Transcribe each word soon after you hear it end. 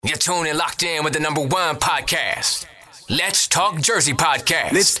You're tuning locked in with the #1 podcast. Let's Talk Jersey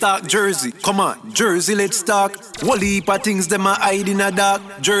podcast. Let's talk Jersey. Come on, Jersey, let's talk. Whole heap of things them are hiding in a dark.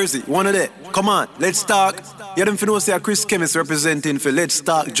 Jersey, one of them. Come on, let's talk. You don't know say Chris Chemist representing for Let's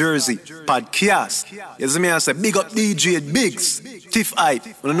Talk Jersey podcast. You see me I say big up DJ Biggs, Tiff Hype.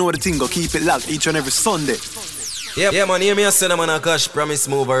 When I know the thing go keep it locked each and every Sunday. Yeah, man, hear me I say man a Cash Promise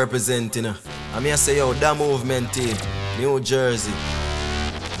Mover representing. And me I say yo, that movement team, New Jersey.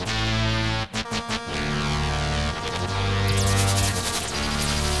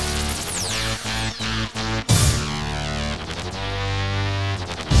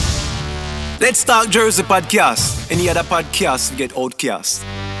 Let's Talk Jersey podcast. Any other podcast, we get outcast.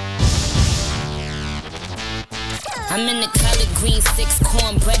 I'm in the collard green, 6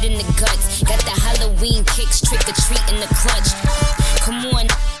 cornbread in the guts. Got the Halloween kicks, trick or treat in the clutch. Come on,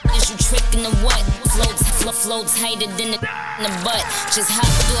 is you tricking the what? Flow tighter than the butt. Just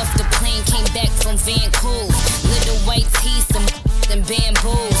hopped off the plane, came back from Vancouver. Little white tees, some and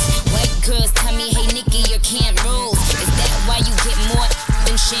bamboos. White girls tell me, hey Nikki, you can't rules. Is that why you get more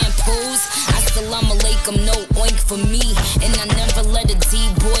than shampoos? Assalamu alaikum, no oink for me. And I never let a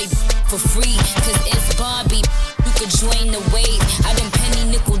D-boy for free. Cause it's Barbie, you could join the wave. I done penny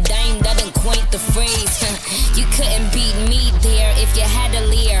nickel dime, I done coined the phrase. You couldn't beat me there if you had a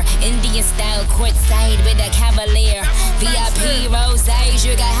leer. Indian style courtside with a cavalier. VIP rosés,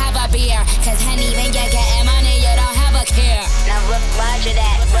 you can have a beer. Cause honey, when you getting money, you don't have a care. Now roger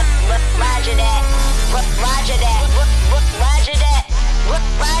that, roger that, roger that, roger that,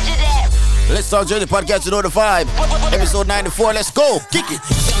 roger that. Let's Talk Jersey podcast, you know the vibe. Episode 94, let's go. Kick it.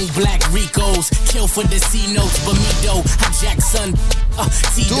 Young black Ricos, kill for the C notes, Bamido, Jackson.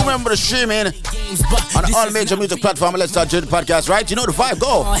 Do remember the stream, man. On all major music platforms, Let's Talk Jersey podcast, right? You know the vibe,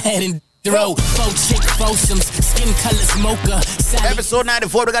 go. Throw, faux chick, fossums, skin color smoker. Episode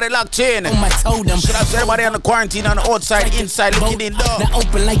 94, we got it locked in. On my totem. Shout out to everybody on the quarantine, on the outside, inside, looking in door. Now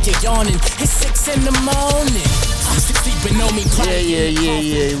open like you're yawning. It's 6 in the morning.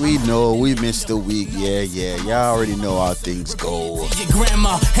 Yeah. We know, we missed the week. Yeah. Y'all already know how things go. Your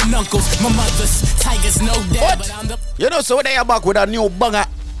grandma and uncles, my mother's tigers, no dad. What? You know, so they are back with a new banger.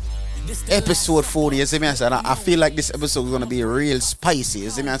 Episode 40, you see me? And I feel like this episode is gonna be real spicy, you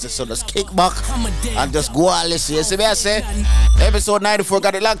see me? So just kick back and just go and listen, you see me? I say episode 94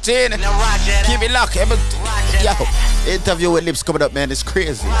 got it locked in. Keep it locked. Yo, interview with Lips coming up, man. It's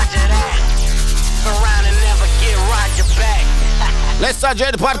crazy. Let's start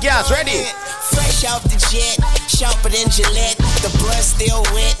the podcast. Ready? Fresh off the jet, sharper than Gillette. The blood still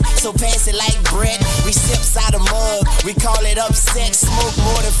wet, so pass it like bread. We sips out of mug, we call it upset. Smoke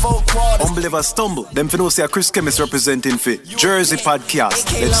more than 4 quarters. Unbeliever stumble. Them finna say Chris Chemist representing for Jersey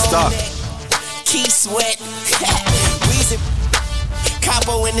podcast. Let's start. Key sweat. Weezy.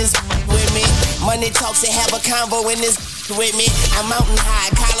 Capo in this with me. Money talks and have a convo in this with me. I'm mountain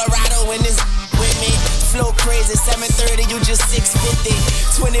high, Colorado in this with me. Flow crazy, 730, you just 650.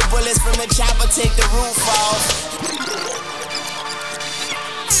 20 bullets from the chopper, take the roof off.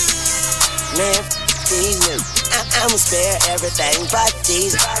 Man, these niggas, I'ma spare everything but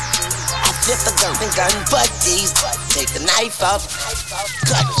these. I flip the gun, but these. Take the knife off,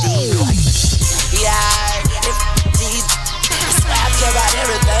 cut these. Yeah, if these. I care about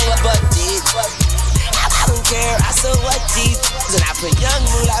everything but these. I don't care, I saw what these. And I put young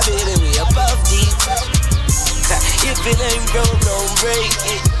moolah baby way above these. If it ain't broke, don't break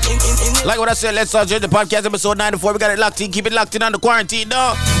it. Like what I said, Let's Talk Jersey podcast episode 94. We got it locked in. Keep it locked in on the quarantine,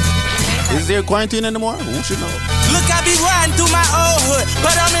 dog. Is there quarantine anymore? Who should know? Look, I be riding through my old hood,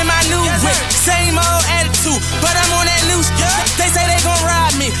 but I'm in my new whip. Same old attitude, but I'm on that new shit. They say they gon'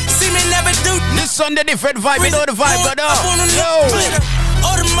 ride me, see me never do. This Sunday different vibe, you know the vibe, but Yo.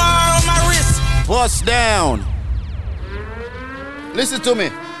 Or tomorrow on my wrist. Bust down. Listen to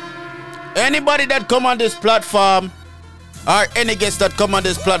me. Anybody that come on this platform, or any guest that come on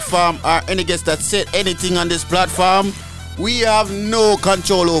this platform, or any guest that said anything on this platform, we have no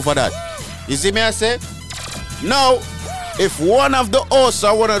control over that. You see me I say? Now, if one of the hosts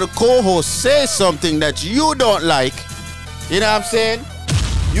or one of the co-hosts say something that you don't like, you know what I'm saying?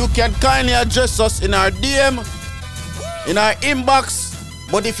 You can kindly address us in our DM, in our inbox.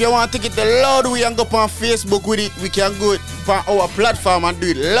 But if you want to get the loud way and go on Facebook with it, we can go on our platform and do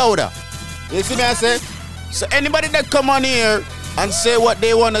it louder. You see me I say? So anybody that come on here and say what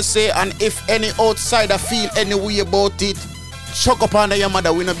they want to say, and if any outsider feel any way about it, chuck up under your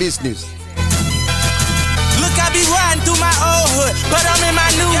mother, we no business. Look, I be riding through my old hood, but I'm in my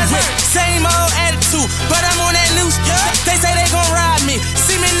new whip. Same old attitude, but I'm on that new shit. They say they gon' ride me,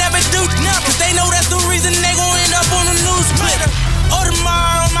 see me never do nothing. Cause they know that's the reason they gon' end up on the news.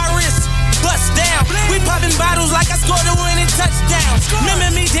 Audemars on my wrist. Bust down. We popping bottles like I scored a winning touchdown.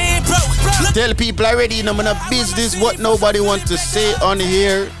 Remember me dead broke. Tell people already, I'm gonna business what nobody wants to say on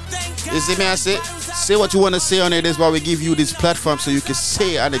here. You see me, I say what you want to say on here. That's why we give you this platform so you can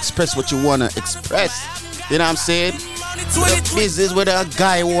say and express what you want to express. You know what I'm saying? The business whether a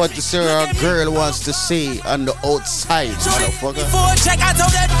guy wants to say or a girl wants to say on the outside, motherfucker.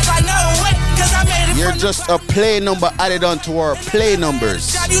 You're just a play number added onto our play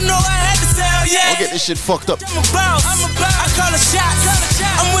numbers. Don't get this shit fucked up. I'm a boss. I call a shot.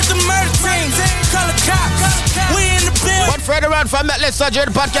 I'm with the murder team. Call a cop. We in the building. But further on from that, let's start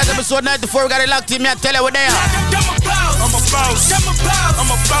the podcast episode 94. We got it locked in. Me, I tell you what they are. I'm a boss. I'm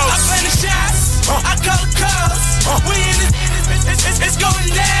a boss. I play the shots. I call the calls. We in this. It's going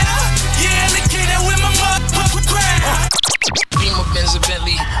down. Yeah, and the kid that with my motherfucking crown. Beamer Benz a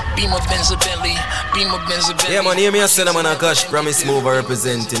Bentley, Beamer Benz a Bentley, Beamer Benz a Bentley. Yeah, man, hear me say man a Cash Promise Mover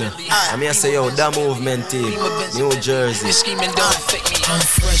representing. I mean I say yo, that movement team, New Jersey. This scheming don't affect me. I'm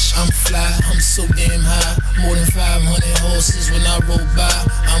fresh, I'm fly, I'm so damn high. More than 500 horses when I roll by.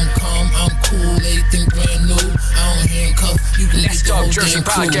 I'm calm, I'm cool, everything brand new. I don't handcuff, you can Let's get the Talk whole Jersey damn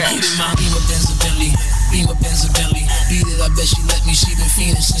crew. podcast. Beamer Benz a Bentley, Beamer Benz a Bentley. Beat it, I bet she let me. She been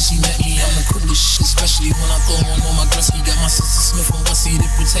fiending since she met me. I'm the coolest shit, especially when I throw on all my Gretzky. Got my sister Smith and Wessie to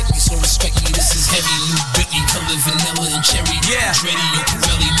protect me, so respect me. This is heavy, new Britney, color vanilla and cherry. Yeah. Dreddy and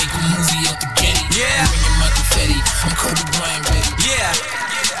Pirelli, make a movie out the Getty. Yeah. Bringing my confetti, I'm Kobe Bryant ready. Yeah.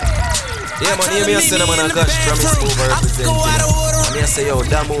 Yeah, man, hear me say man a Cash Promise Mover representing. I mean I say yo,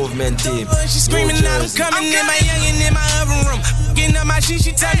 that movement team, She New screaming out, I'm Jersey. coming in my youngin' in my oven room. Getting up my shit,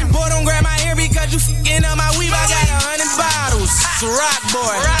 she tell me, boy, don't grab my hair because you fucking up my weave. I got 100 bottles. It's a rock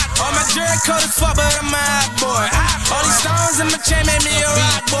boy. All my jerk coat is fuck, but I'm a hot boy. All these stones in my chain made me a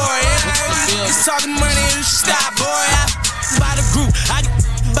rock boy. And I heard you talking money, you should stop, boy. I buy the group, I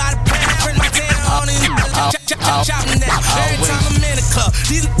buy the pen, print my tan on it. Chopping that. Every time I'm in the club,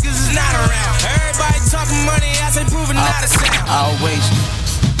 these niggas is not around. Everybody talking money, I say proving not a sound. Always,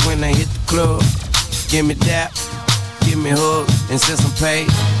 when I hit the club, give me dap, give me hug, and since I'm paid,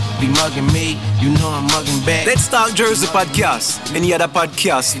 be mugging me, you know I'm mugging back. Let's Talk Jersey podcast. Any other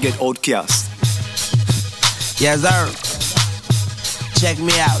podcast, you get outcast. Yes, sir. Check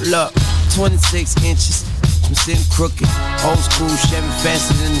me out, look, 26 inches, I'm sitting crooked, old school Chevy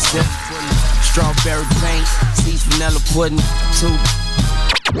faster than the 740. Strawberry paint, seeds vanilla pudding, too.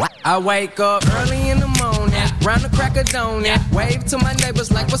 I wake up early in the morning, round the crack of donut, wave to my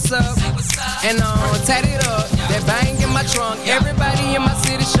neighbors like what's up, and tat it up, that bang in my trunk, everybody in my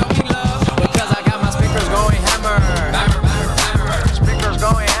city show me love, because I got my speakers going hammer, speakers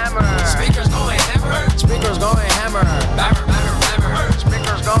going hammer, speakers going hammer, speakers going hammer,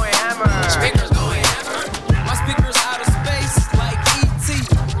 speakers going hammer, speakers going hammer, my speakers out of space like E.T.,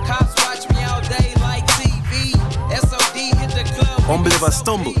 cops watch me all day like TV, SOD hit the club. Unbeliever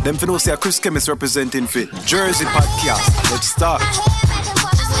stumble. Them for no say a Chris Chemist representing for Jersey podcast. Let's start.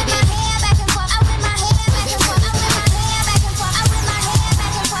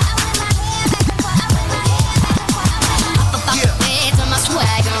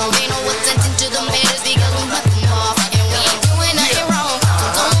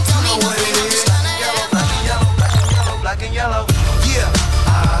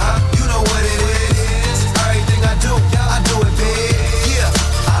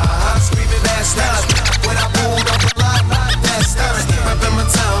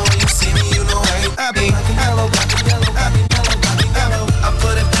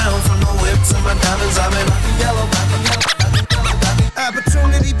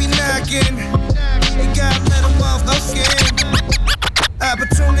 Opportunity be knocking, they gotta let them off the skin.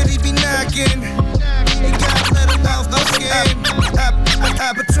 Opportunity be knocking, they gotta let them off the skin.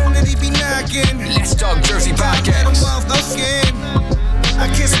 Opportunity be knocking, Let's Talk Jersey let them podcast. off the skin. I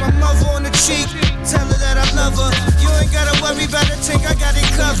kiss my mother on the cheek, tell her that I love her. You ain't gotta worry about a thing, I got it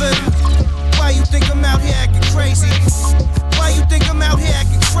covered. Why you think I'm out here acting crazy? Why you think I'm out here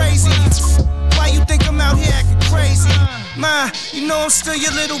acting crazy? Why you think I'm out here acting crazy? Ma, you know I'm still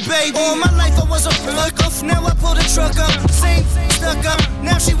your little baby. All my life I was a fuck off. Now I pull the truck up. Same stuck up.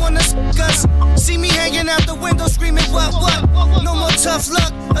 Now she wanna us. See me hanging out the window screaming what? No more tough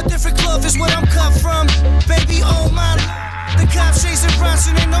luck. A different cloth is where I'm cut from. Baby, oh my. The cops chasing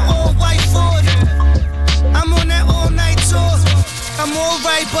Bronson in the all-white Ford. I'm on that all-night tour. I'm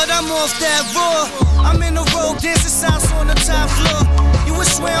alright, but I'm off that raw. I'm in the road dancing salsa on the top floor. You would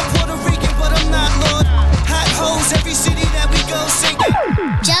swear I'm Puerto Rican, but I'm not, Lord. Hot hoes, every city that we go singing.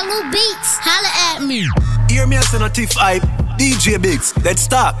 Jello Beats, holla at me. Hear me as an Tiff Hype, DJ Biggs. Let's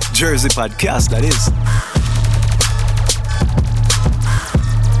start Jersey podcast, that is.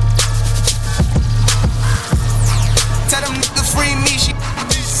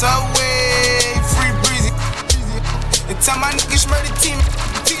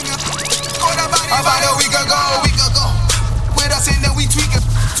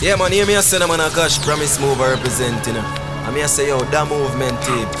 Yeah, man, hear me a say, man, a Cash Promise Mover representing. I mean, I say, yo, that movement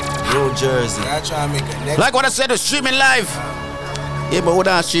team, New Jersey. Like what I said, we're streaming live. Yeah, but we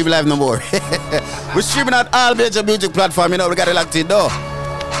don't stream live no more. We're streaming at all major music platforms, you know, we got it locked in, though.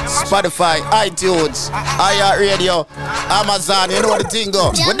 Spotify, iTunes, iHeartRadio, Amazon, you know what the thing go.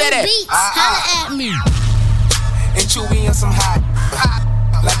 We did it. Holla at me. And Chewy on some hot.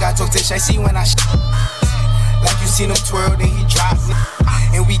 Like I told Tish, I see when I like you seen him twirl, then he drops it.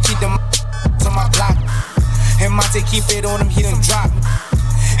 And we keep them on my block. And Monte keep it on him, he done drop.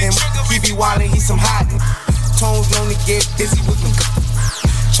 And he be wildin', he some hot. Tones known to get busy with them.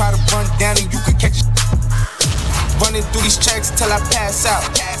 Try to run down and you could catch it. Running through these checks till I pass out.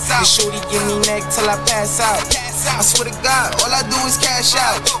 And shorty give me neck till I pass out. I swear to God, all I do is cash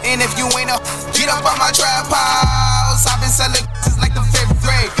out. And if you ain't up, get up on my trap house. I've been selling since like the 5th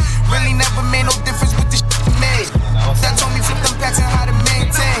grade. Really never made no difference with the shit made. That told me flip them packs and how to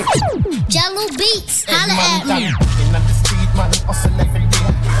maintain. Jello Beats, holla at me. In the street, man, hustle every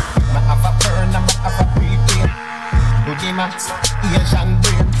day. I have a burn and I have a prepaid. Do the max, Asian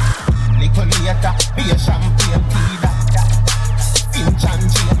brain. Little later, be a champagne tea that. Finch and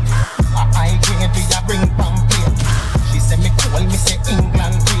Jane. I grade, we a bring pamphlet. She say me cool, me say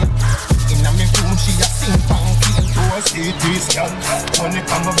England great. Inna me room, she a sing pamphlet. Do a CT scan, money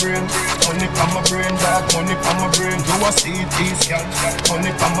from my brain, money from my brain, dog, money from my brain. Do a CT scan,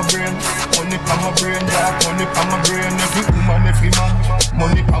 money from my brain, money from my brain, dog, money from my brain. Every woman, every man,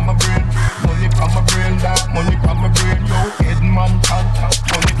 money from my brain, money from my brain, dog, money from my brain. Yo, head man,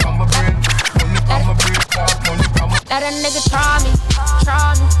 money from my brain, money from my brain, dog, money from my brain. Let a nigga try me.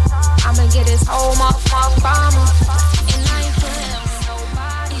 I'ma get his whole motherfucker from me. And I ain't playing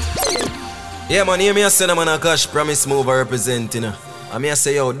nobody. Yeah, man, hear me a say, man, a Cash Promise Mover representing. I mean, I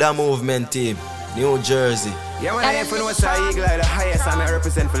say, yo, that movement team, New Jersey. Yeah, man, if you know what's Eagle Eye, the highest I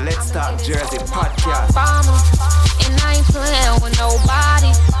represent for Let's Talk Jersey podcast. And I ain't playing with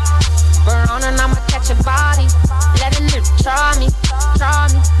nobody. Burn on and I'ma catch a body. Let a nigga try me.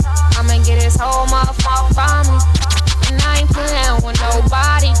 I'ma get his whole motherfucker from me. And I ain't playing with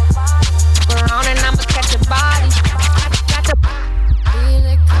nobody. Burn on and I'ma catch a body. Got the feel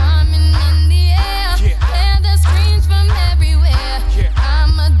it coming in the air. Hear the screams from everywhere.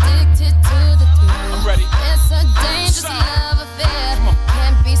 I'm addicted to the thrill. I'm ready. It's a dangerous love affair.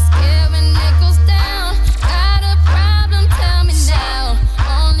 Can't be scared when it goes down. Got a problem? Tell me now.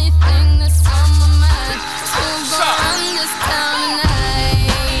 Only thing that's on my mind. Who's gonna run this town tonight?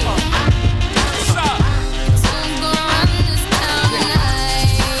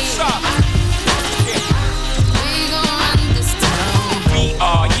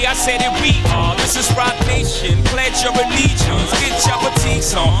 I said it, we are. This is Rock Nation. Pledge your allegiance. Get your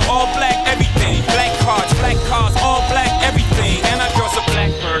boutiques on. All black everything. Black cars, all black everything. And our girls are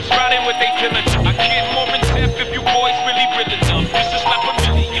blackbirds. Riding with they diligence. I get more in depth if you boys really dumb. This is not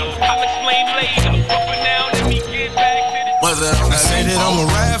familiar. I'll explain later. But for now, let me get back to the. I say that I'ma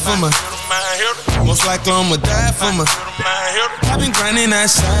ride for me. Most likely I'ma die for me. I've been grinding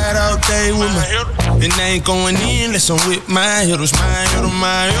outside all day with me. And I ain't going in unless I'm with my hitters. My hitters.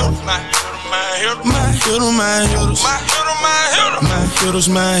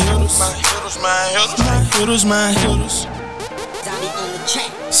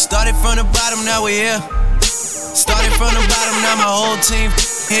 Started from the bottom, now we here. Started from the bottom, now my whole team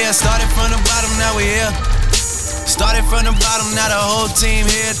here. Started from the bottom, now we here. Started from the bottom, now the whole team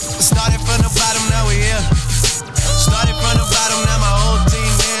here. Started from the bottom, now we here. Started from the bottom, now my whole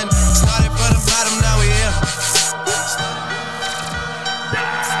team here. Started from the bottom, now we here.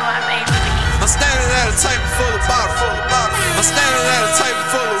 I'm standing at a table full of bottles. I'm standing at a table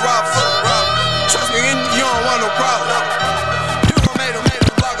full of rob. Trust me, you don't want no problem. You gon' make them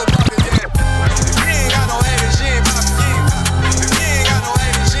block, yeah. If you ain't got no haters, you ain't poppin'. If you ain't got no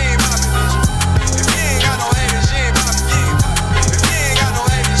haters, you ain't poppin'. If you ain't got no haters, you ain't poppin'. If you ain't got no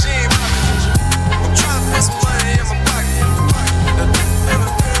haters, you ain't poppin'. I'm tryna put some money in my pocket. The feel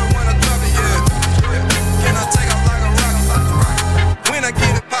good when I drop it, yeah. Can I take off like a rocket? When I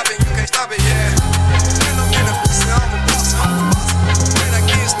get it poppin', you can't stop it, yeah. When I'm in the pussy, I'm a boss. When I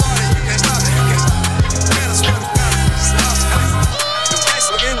get started, you can't stop it. Man, I swear to God, it's awesome. The bass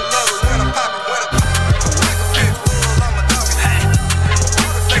will get love when I'm poppin'. Like a pit bull, I'm a dog.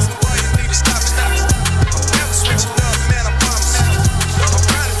 All the flexin', boy, you need to stop it. I'm never switching up, man, I promise. I'm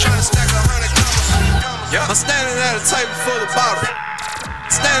grinding, trying to stack 100 commas. I'm standing at a table full of bottles.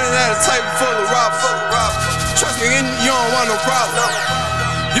 Standing at a table full of robbers. Trust me, you don't want no problem.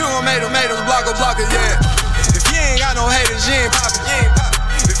 You gon' make them blocker, yeah. If you ain't got no haters, you ain't poppin'.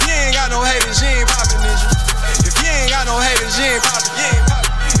 If you ain't got no haters, you ain't poppin'. If you ain't got no haters, you ain't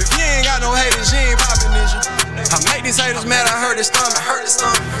poppin'. his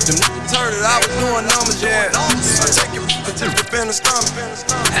stomach. Them niggas heard it, I was doing numbers, yeah. I take it in the stomach.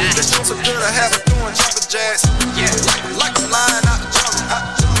 This shit so good, I have it doing jumping jacks. Yeah, like a lion out the jungle.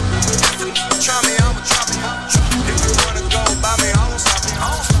 Try me, I'ma drop it. If you wanna go buy me, I won't stop it.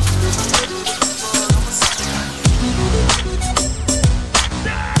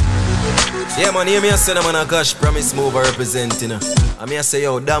 Yeah, man, hear me a say, man, a Cash Promise Move representing. I mean, I say,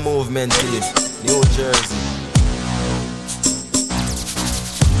 yo, that movement team, New Jersey.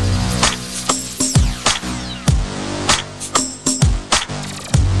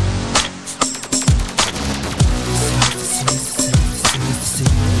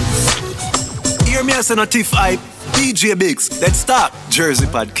 Hear me a say, no Tiff Hype, DJ Biggs. Let's start Jersey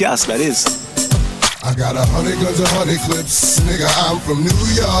podcast, that is. I got 100 guns, 100 clips, nigga, I'm from New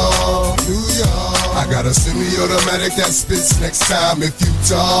York. I got a semi-automatic that spits next time if you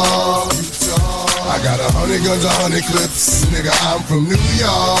talk. I got 100 guns, 100 clips, nigga, I'm from New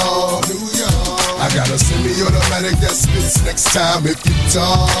York. I got a semi-automatic that spits next time if you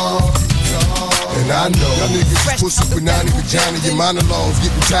talk. And I know y'all niggas pussy for 90 vagina, your monologues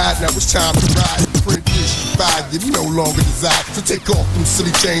getting tired, now it's time to ride. Print this, five, you no longer desire. So take off them silly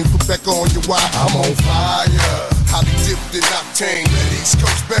chains, put back on your wire. I'm on fire, highly dipped in octane. Let East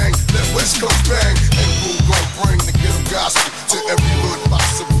Coast bang, let West Coast bang. And who gon' bring the ghetto gospel to every hood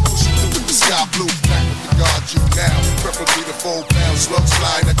possible? Pushing through with the sky blue, back with the guard you now. Preferably the 4-pound slugs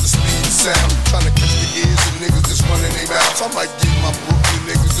flying at the speed of sound. Trying to catch the ears of niggas that's running their mouths. I might get my Brooklyn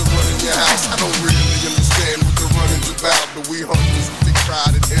niggas to run in your house. I don't really understand what the running's about, but we hunters with the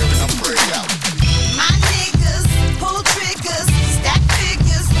pride and air and I pray out. My niggas pull triggers, stack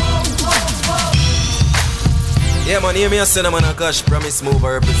figures, whoa, whoa, whoa. Yeah, man, hear me a say, man, a Cash Promise Move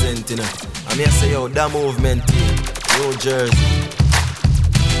representing. I mean, I say, yo, that movement team, New Jersey.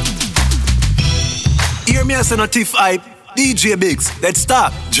 Hear me a say, no Tiff Hype, DJ Biggs. Let's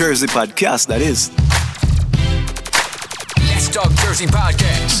start Jersey podcast, that is. Let's Talk Jersey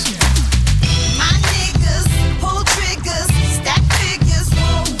podcast. My niggas pull triggers, stack figures,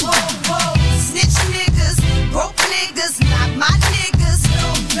 whoa, whoa, whoa. Snitch niggas, broke niggas, not my niggas,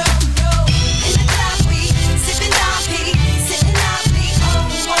 no, no, no. In the lobby, sipping Dom-P, sitting on me,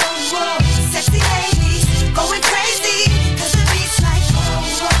 oh, whoa, whoa. Sexy ladies, going crazy, cause the beat's like, whoa,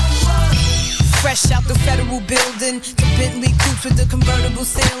 whoa, whoa. Fresh out the federal building, the Bentley coupes with the convertible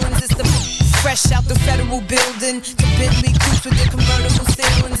ceilings. It's the fresh out the federal building, the Bentley coupes with the convertible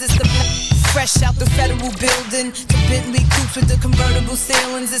ceilings. It's the fresh out the federal building, the Bentley coupes with the convertible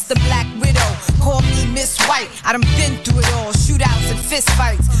ceilings. It's the Black Widow, call me Miss White. I done been through it all, shootouts and fist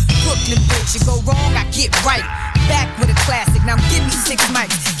fights. Brooklyn bitch, you go wrong, I get right. Back with a classic, now give me 6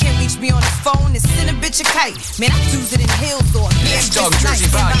 mics. Can't reach me on the phone and send a bitch a kite. Man, I choose it in hills or Let's Talk Jersey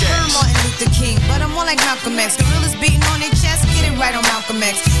podcast. Martin Luther King, but I'm more like Malcolm X. Gorillas beating on their chest, get it right on Malcolm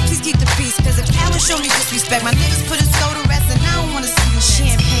X. Please keep the peace, cause if cowards show me disrespect, my niggas put a soul to rest and I don't wanna see you.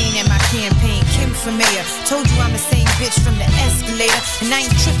 Champagne at my campaign, Kim for mayor. Told you I'm the same bitch from the escalator, and I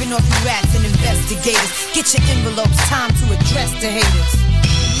ain't tripping off you rats and investigators. Get your envelopes, time to address the haters.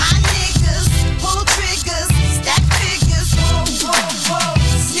 My niggas pull triggers, stack figures, whoa, whoa, whoa.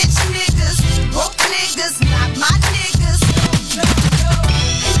 Snitch niggas, broke niggas, not my niggas, no, no, no.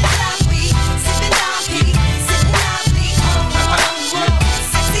 In the lobby, sipping Dom-P, sitting on me, oh, whoa, whoa.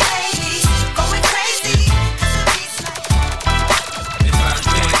 Sexy ladies, going crazy, cause the beat's like. If I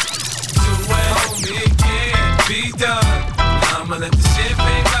can't do it, homie, it can't be done. I'ma let the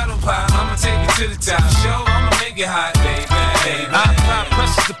champagne bottle pop, I'ma take it to the top. Show, I'ma make it hot, baby. I apply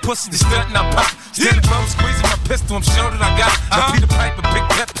pressure to pussy, the stunt and I pop. Standing above, squeezing my pistol, I'm sure that I got it. I Peter Piper, big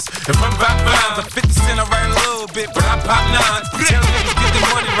peppers, and run back rhymes. I'm 50 cent, I write a little bit, but I pop 9s. Tell niggas get the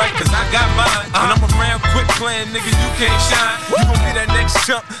money right, cause I got mine. And I'm around quick playing, nigga, you can't shine. You gon' be that next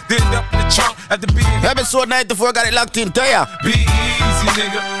chump, then end up in the trunk at the beat. Episode 94 got it locked in, tell ya. Be easy,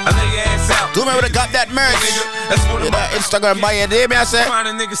 nigga, I lay your ass out. Do remember they got that merch? That's what you know, Instagram buy it, me I say. Find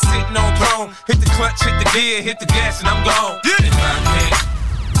a nigga sitting on throne. Hit the clutch, hit the gear, hit the gas, and I'm gone. If I can't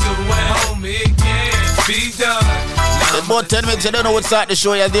do it, homie, it can't be done. In about 10 minutes, you don't know what start the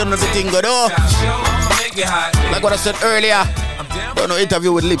show, you don't know the thing go do. Like what I said earlier, don't know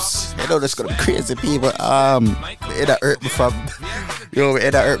interview with Lips. You know that's gonna be crazy people. It hurt me from yo,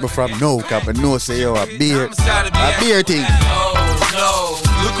 it hurt me from no cap and no say yo a beer thing. Oh no,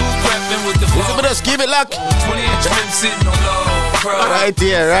 look who prepping with the phone. Just give it luck. 20-inch rim sitting on low, bro. Right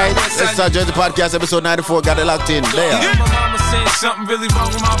here, right? Let's start Jersey Podcast episode 94. Got it locked in there. My mama saying something really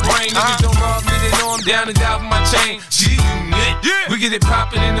wrong with my brain. Niggas don't rob me, they know I'm down and down with my chain. G-Unit, we get it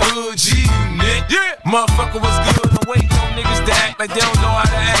poppin' in the hood. G-Unit, motherfucker, what's good? I'm waiting on niggas to act like they don't know how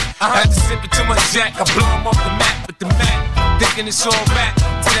to act. I had to sip it to my jack, I blow them off the map with the Mac. Thinking thinking it's all rap.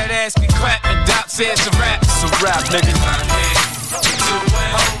 Till that ass get clapped and Doc says it's a rap. It's a rap, nigga. Do it,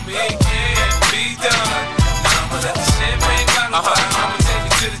 homie, it can't be done. Now I'ma let the champagne bottle pop. I'ma take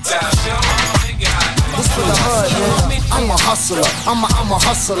it to the top. Show I'ma make it hot. This for the hood, man. I'm a hustler, I'm a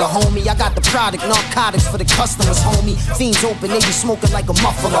hustler, homie. I got the product, narcotics for the customers, homie. Fiends open, they be smoking like a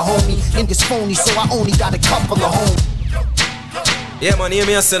muffler, homie. Niggas phony, so I only got a couple of homies. Yeah, man, hear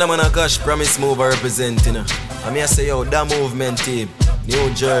me I say that man a Cash Promise Mover representing. And me I say, yo, that movement team,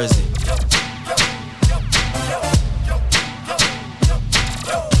 New Jersey.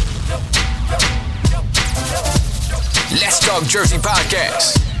 Let's Talk Jersey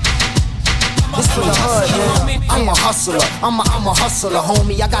Podcast. This for the hood, man. I'm a hustler, I'm a hustler,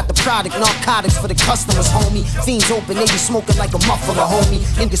 homie. I got the product, narcotics for the customers, homie. Fiends open, they be smoking like a muffler, homie.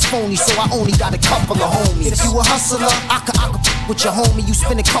 Niggas phony, so I only got a couple of homies. If you a hustler, I could with your homie. You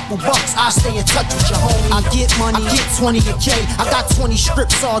spend a couple bucks, I stay in touch with your homie. I get money, I get 20 a K. I got 20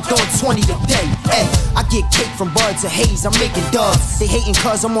 strips, all doing 20 a day. Hey, I get cake from Buds and Haze, I'm making dubs. They hating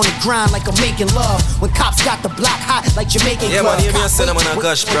cause I'm on the grind like I'm making love. When cops got the block hot like Jamaican yeah, club. Man, hear me I say that man a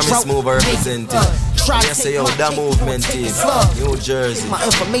Cash Promise Mover representing. Try to say, yo, that movement team, New Jersey. My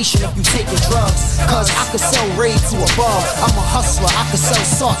information if you taking drugs, cause I could sell raid to a bug. I'm a hustler, I could sell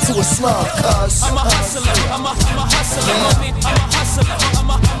salt to a slug, cause I'm a hustler, I'm a hustler, homie. I'm a hustler, I'm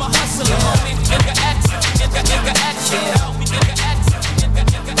a hustler, homie. Nigga action, help me, nigga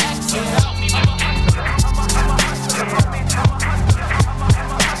action, help me.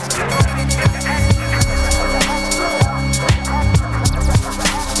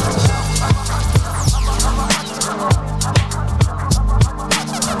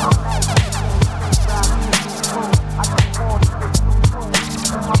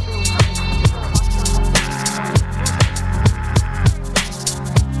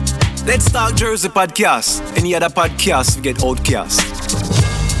 Let's Talk Jersey podcast. Any other podcast, we get outcast.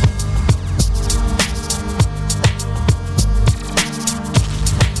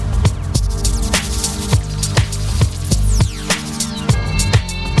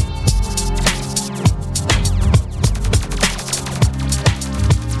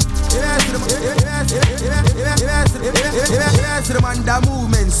 Yes, the man, that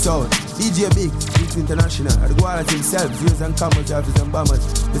movement sound. DJ Big, it's international. The Guaras himself, Zeus and Camels, Jarvis and Bammers,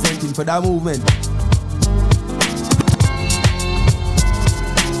 presenting for that movement.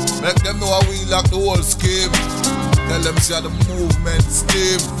 Make them know how we lock the whole scheme. Tell them see how the movement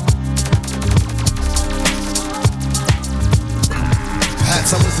scheme.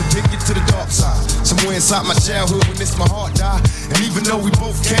 I was addicted to the dark side. Somewhere inside my childhood when this my heart died. And even though we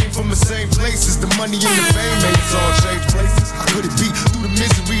both came from the same places, the money and the fame made us all change places. How could it be through the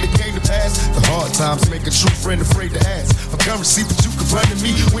misery that came to pass? The hard times make a true friend afraid to ask for currency, but you can run to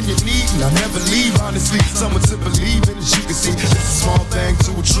me when you need, and I'll never leave. Honestly, someone to believe in, as you can see, it's a small thing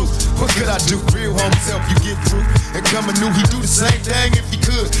to a truth. What could I do? Real homies help you get through. And coming knew he'd do the same thing if he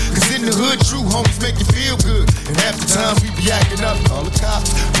could. Cause in the hood, true homies make you feel good. And half the times we be acting up, all the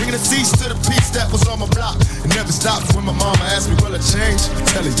cops bringing a cease to the peace that was on my block. It never stops when my mama asked me, will I change?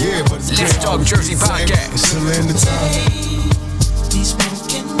 Tell her, yeah, but it's Let's Talk Jersey Podcast. Still in the time.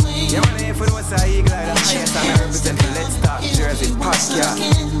 Yeah, man, if you know say Eagle Eye, the highest and I represent the Let's Talk Jersey podcast.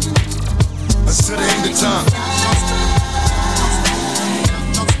 Until the end of time.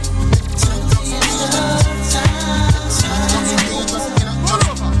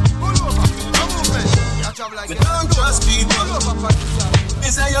 We don't trust people. Me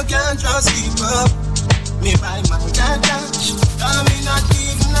say you can't trust people. Me buy my cash. I me not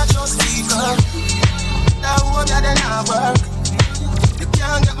even not trust people. That one that they not work. You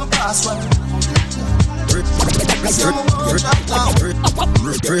can't get my password.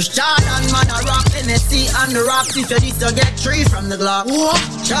 Chris Jordan, man, a rock Hennessy and the rocks. If you need to get 3 from the Glock.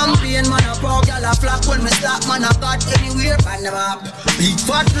 Champion, man, a poor gal a flock. When me stop, man, I got anywhere on the map. Big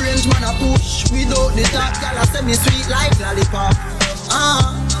fat range, man, a push. Without the top, gal a send me sweet like lollipop.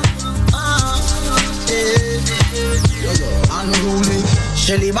 Unruly,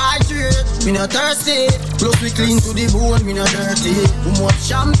 Shelly by trade, me not thirsty. Plus we clean to the bone, me not dirty. Too much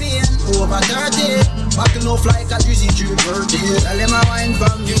champagne, over 30. Back off like a juicy tree birthday. Tell them I wine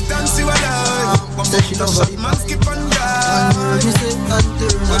from you. Dance you alive. Say she love it. Man skip and die. Me say and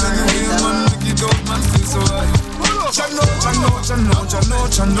turn when I hear man make it out, man feel so high. Chano,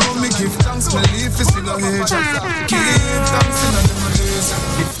 me give thanks, my leaf is in the age. Give thanks in the days.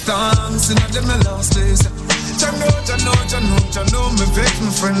 Give thanks in the last days. Chano, me beg my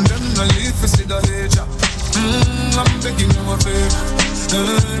friend, them my leaf is in the age. I'm begging you a favor.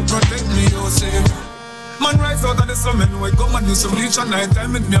 Protect me, oh Savior. Man rise out of the sun, man know it go. Man do some reach at night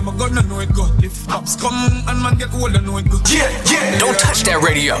time with me, I'm a gun, I know it go. If cops come and man get old, I know it go. Yeah. Don't touch that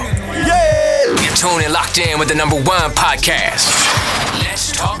radio. Yeah. You're tuned and locked in with the #1 podcast.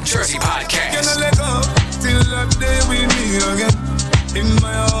 Let's Talk Jersey Podcast. Can I let go? Till that day we meet again. In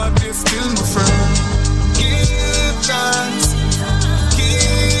my heart, you're still my friend. Keep chance,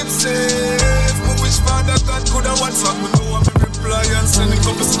 keep safe. I wish Father God could have WhatsApp me, know I'm reply and send a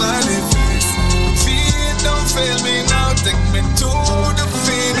couple smiley face. Feet don't fail me now, take me to the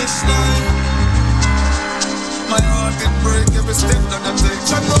finish line. My heart it break every step that I take.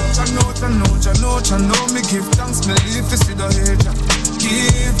 I know, me give thanks, me live to see the hate.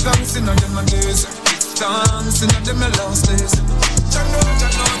 Give thanks in all my days. Give thanks in all my last days. I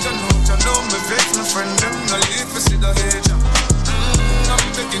know, me vex my friend, them no live to see the hate. I'm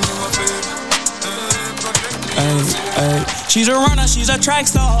begging you a favor. She's a runner, she's a track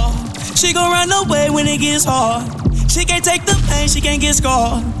star. She gon' run away when it gets hard. She can't take the pain, she can't get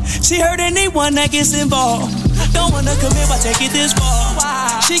scarred. She hurt anyone that gets involved. Don't wanna commit, but take it this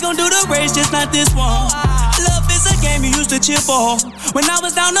far. She gon' do the race, just not this one. Love is a game you used to cheer for. When I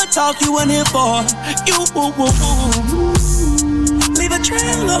was down to talk, you weren't here for. You leave a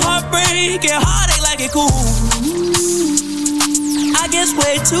trail of heartbreak and heartache like it cool. I guess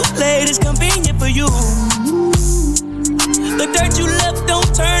way too late is convenient for you. The dirt you left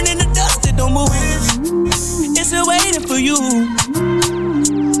don't turn into dust, it don't move. It's still waiting for you.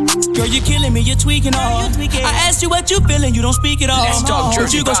 Girl, you're killing me, you're tweaking all. I asked you what you feeling, you don't speak it all. Let's Talk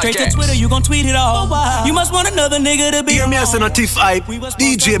Jersey You go straight to Podcast. Twitter, you gon' tweet it all. You must want another nigga to be Hear me as an Tiff Hype,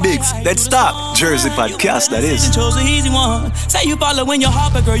 DJ Biggs. Let's Talk Jersey Podcast, that is. Chose the easy one. Say you following your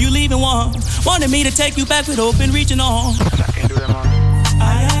heart, but girl, you leaving one. Wanted me to take you back with open reaching on.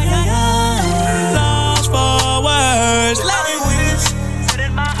 Lost for words. Let me wish.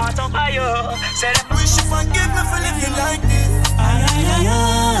 Set my heart on fire. Said I wish you forgive me for living like this.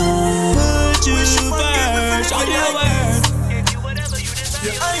 Put you first on your word.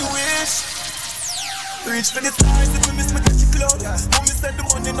 Yeah, I wish. Reach for the stars if you miss me, catch you cloud. Mommy said the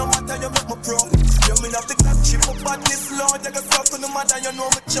money no matter, you make me proud. You mean have the clock chip up on this load. You got stuff no matter, you know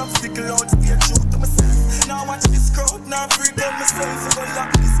me chopstick loud. Stay true to myself. Now watch this crowd, now free them myself. So go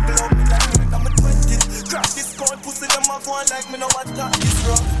lock this club, me like me, I'm a 20s. Crack this code, pussy them a go like me, no attack this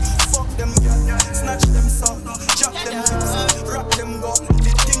road. Fuck them, girl, snatch them so. Drop them lips, rock them go.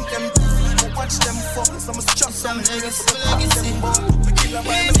 They think them watch them fall. So I'ma strap them niggas, pop them ball. We kill them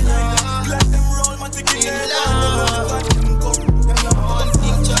by my side. Let them roll, my ticket in the let them go. Them not one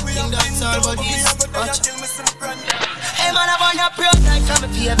thing, we have been down, but we have to kill me some brand. Hey man, I wanna proud like I'm a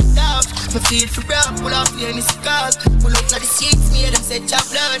pay the dog. Me feel for rough, pull off the any scars. Pull up like the seats, me them say chop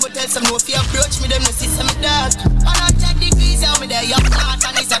blood. But tell some no fear approach me, them no see some dog. On a check degrees, how me there, you're not.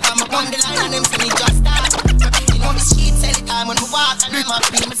 And it's like I'm on the line and them see me just start. You know the streets anytime when we walk and them up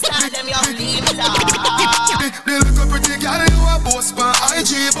in my style, them you leave me lost. The little pretty girl you a boss for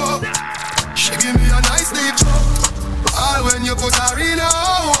IG, but she give me a nice deep throat. All when you put her in a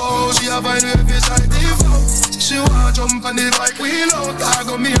hole, she a find way fish like default. She wanna jump on the bike wheel out. I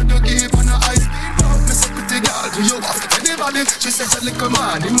go me to keep on the ice speed. Me say pretty girl, do you have anybody? She said a little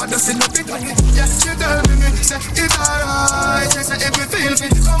man, him mother say nothing like it. Yeah, she tell me, say it's alright. She say if you feel me,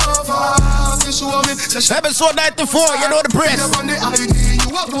 come over. She show me. Episode 94, you know the press.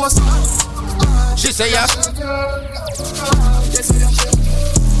 You a boss. She say yeah.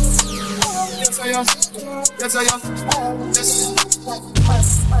 Yes, I am.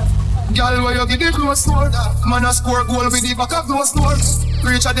 Girl, where you get the close door? Man, a score goal with the back of those doors.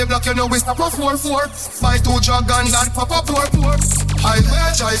 Reach at the block, you know we stop a 4-4. Buy 2 dragons and pop a 4-4.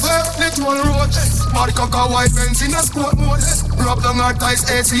 Highway, little road. Mark a white Benz in a sport mode. Rub down our ties,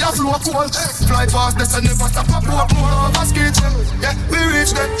 AC a flow cold. Fly past this and never stop a port more over skate. Yeah, we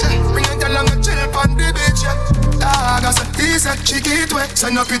reach that. Bring it along and chill on the beach. Yeah, I said, he said, she get wet.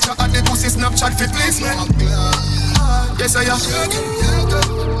 Send a picture at the pussy Snapchat for placement. Yes, I am.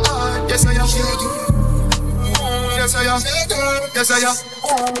 Yes, I am. Yes, I am. Yes, I am.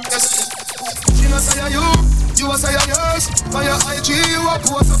 Yes. She not say you a say yours. By your IG, you a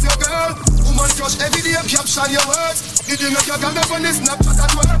post of your girl. Woman crush every day, caption your words. Did you make your girl up on this Snapchat at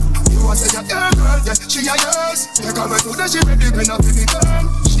work? You a say your girl, yeah, she a yours. You come and do that, she ready, bring up in the girl.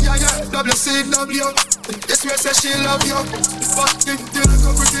 She a your WCW. Yes, we say she love you. But the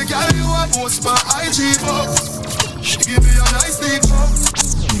little pretty girl, you a post by IG, but she give me a nice deep talk.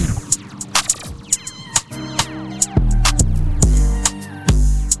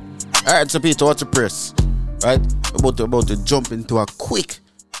 Alright, so Peter, what's the press? Right? About to jump into a quick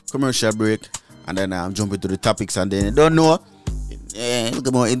commercial break, and then I'm jumping to the topics, and then you don't know, Yeah, look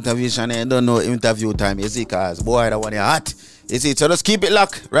at more interviews and I don't know interview time, you see, cause boy, that one is hot. You see, so just keep it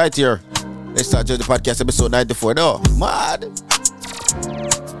locked right here. Let's start the podcast episode 94 though. Mad.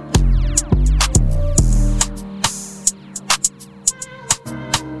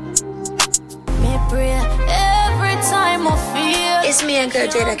 Me pray every time I feel. It's me and girl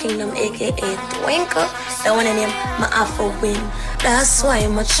Jada Kingdom, aka Twinkle. The one name my Afro win. That's why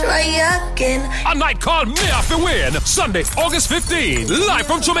I'ma try again. A night called Me After Win. Sunday, August 15. Live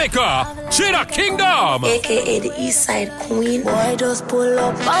from Jamaica. Jada Kingdom. AKA the East Side Queen. Boy, just pull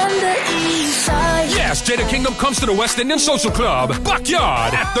up on the East Side. Yes, Jada Kingdom comes to the West Indian Social Club.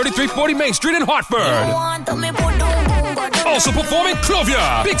 Backyard at 3340 Main Street in Hartford. Also performing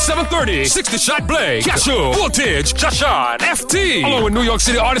Clovia, Big 730, 60 Shot Blake, Cashew, Voltage, Jashan, FT, along with New York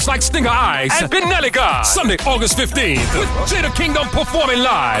City artists like Stinger Eyes and Beneliga. Sunday, August 15th, with Jada Kingdom performing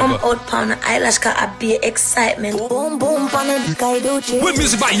live. Come out pon the eyelash got a be excitement. Boom boom pon the guy do it. With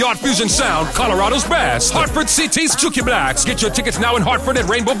music by Yard Fusion Sound, Colorado's best. Hartford CT's Chucky Blacks. Get your tickets now in Hartford at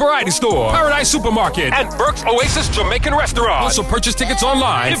Rainbow Variety Store, Paradise Supermarket, and Burke's Oasis Jamaican Restaurant. Also purchase tickets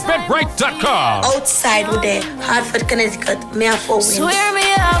online, Eventbrite.com. Outside with the Hartford, Connecticut. Me have for win. Swear me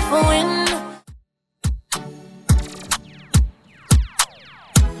have for win.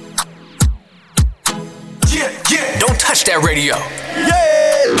 Yeah. Don't touch that radio.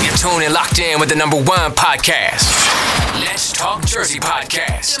 Yeah. You're tuned and locked in with the #1 podcast. Let's Talk Jersey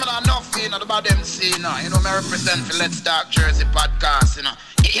podcast. You know, enough, you know, about them say, you know, me represent for Let's Talk Jersey podcast, you know.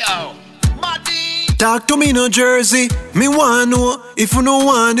 Yo, buddy. Talk to me no Jersey, me wanna know if you no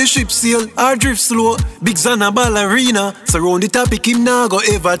want the ship sail or drift slow. Big Zana ballerina, surround the topic him now go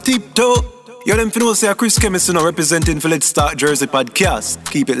ever tiptoe. You them finna say a Chris Chemist now representing for Let's Talk Jersey podcast.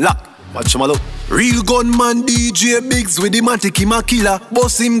 Keep it locked, watch him look. Real gunman DJ Biggs with the matic him a killer.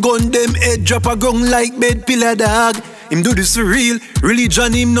 Boss him gun them head drop a ground like bed pillar dog. Him do this for real,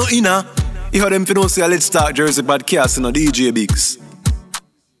 religion him no inner. You them finna say a Let's Talk Jersey podcast you know DJ Biggs.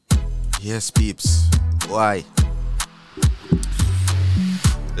 Yes, peeps. Why?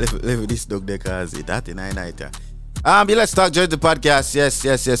 Leave this dog there cause it that in night. Let's Talk Jersey podcast.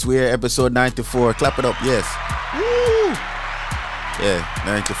 Yes. We're episode 94. Clap it up, yes. Woo! Yeah,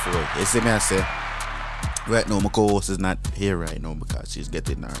 94. You see me I say right now my co-host is not here right now because she's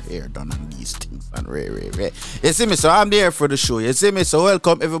getting her hair done on these things and rare. You see me, so I'm there for the show. You see me, so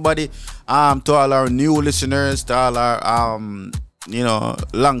welcome everybody to all our new listeners, to all our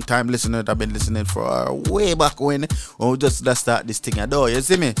long time listeners that have been listening for way back when we just start this thing at all. You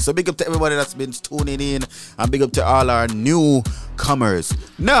see me? So big up to everybody that's been tuning in and big up to all our newcomers.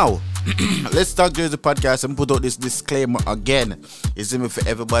 Now, Let's Talk Jersey podcast and put out this disclaimer again. You see me, for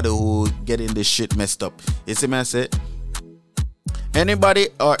everybody who getting this shit messed up. You see me, I say anybody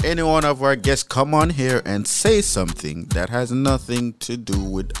or any one of our guests come on here and say something that has nothing to do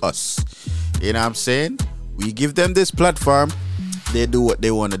with us. You know what I'm saying? We give them this platform. They do what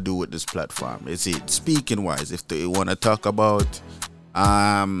they want to do with this platform. You see, speaking wise, if they want to talk about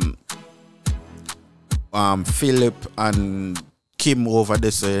Philip and Kim over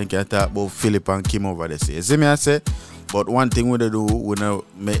this, you can talk about Philip and Kim over this. You see me, I say? But one thing we do, we don't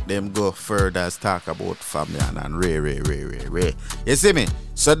make them go further as talk about family and Ray. You see me?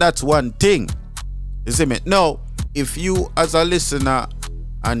 So that's one thing. You see me? Now, if you as a listener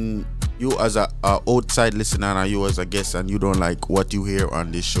and you as a outside listener and you as a guest and you don't like what you hear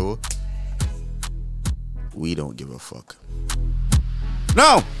on this show, we don't give a fuck.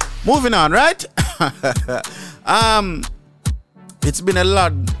 Now, moving on, right? It's been a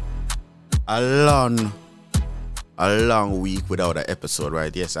long week without an episode,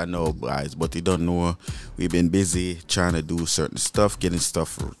 right? Yes, I know, guys, but you don't know. We've been busy trying to do certain stuff, getting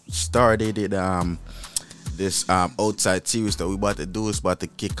stuff started. This outside series that we about to do is about to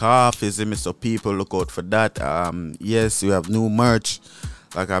kick off, is it? So people look out for that. Yes, we have new merch.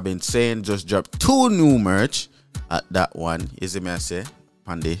 Like I've been saying, just dropped 2 new merch at that one. Is it me I say?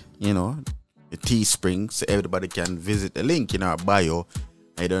 Pandy, the Teespring, so everybody can visit the link in our bio.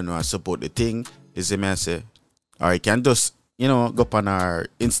 I don't know, I support the thing. Is it me I say? Or you can just, go up on our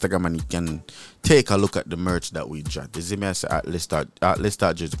Instagram and you can take a look at the merch that we dropped. Is it me I say? Let's start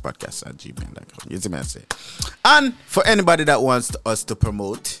Jersey podcast at gmail.com. Is it me I say? And for anybody that wants us to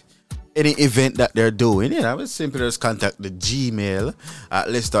promote any event that they're doing, I would simply just contact the Gmail at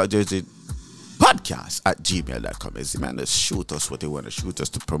Let's Start Jersey podcast at gmail.com. Is it, man? Just shoot us what they want to shoot us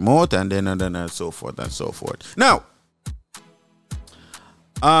to promote, and then so forth and so forth. Now,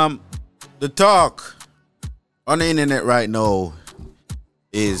 the talk on the internet right now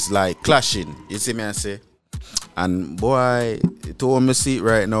is like clashing. You see me I say? And boy, to me see it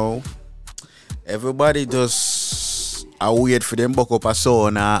right now, everybody just I wait for them buck up a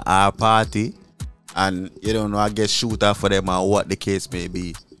son or a party, and you don't know, I get shoot off for them or what the case may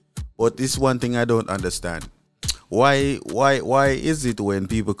be. But this one thing I don't understand. Why is it when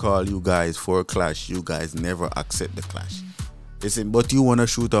people call you guys for a clash, you guys never accept the clash? Listen, but you want to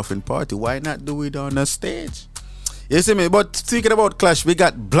shoot off in party, why not do it on a stage? You see me? But speaking about clash, we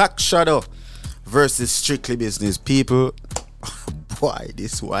got Black Shadow versus Strictly Business. People, boy,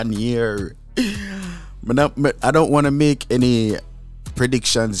 this 1 year. I don't want to make any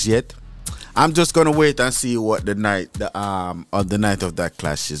predictions yet. I'm just gonna wait and see what the night of that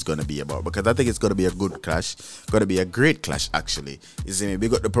clash is gonna be about, because I think it's gonna be a good clash, gonna be a great clash actually. You see me?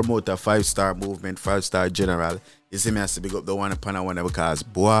 Big up the promoter, 5-star movement, 5-star general. You see me? I have to big up the one upon a one, because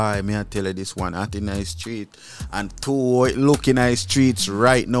boy, me I tell you, this one at in the street and two looking at streets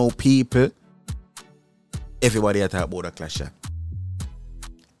right now, people. Everybody talk about the clash.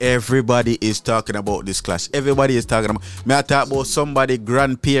 Everybody is talking about this clash. Everybody is talking about. Me I talk about somebody,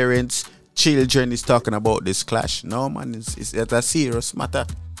 grandparents, children is talking about this clash. No man, it's a serious matter.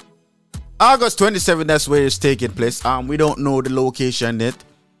 August 27th, that's where it's taking place. We don't know the location yet.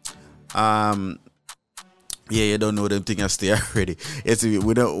 Yeah, you don't know them things stay already.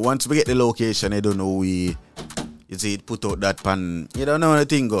 We don't. Once we get the location, I don't know you see it put out that pan. You don't know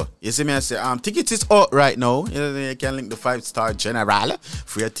anything go. You see me? I say tickets is out right now. You can link the 5-star general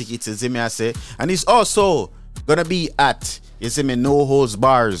for your tickets. You see me? I say, and it's also gonna be at, you see me, No Holds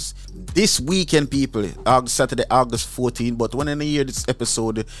Bars this weekend, people. Saturday, August 14th. But when in the year this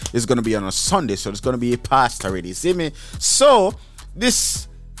episode is gonna be on a Sunday, so it's gonna be past already. You see me? So this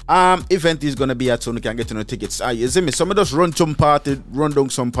event is gonna be at, so you can get no tickets. You see me? Some of us run down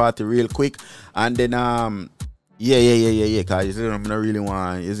some party real quick, and then yeah. Cause you see, I'm not really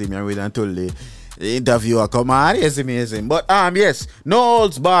want. You see me? I wait until the interviewer come on. You see me? But yes, No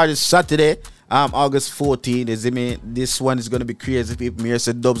Holds Bars is Saturday. August 14th, you see me? This one is gonna be crazy. People here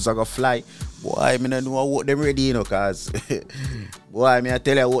say dubs are gonna fly. Boy, I mean, I know what them ready, you know, cause boy, I mean, I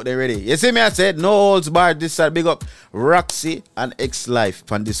tell you what they ready. You see me? I said No Holds Bars this side. Big up Roxy and X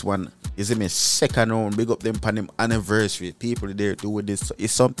Life on this one. You see me? Second round. Big up them on them anniversary. People there doing this.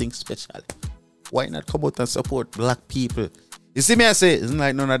 It's something special. Why not come out and support black people? You see me? I say, isn't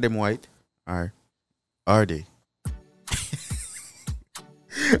like none of them white? Are they?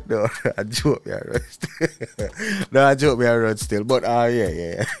 No, I joke me around still. But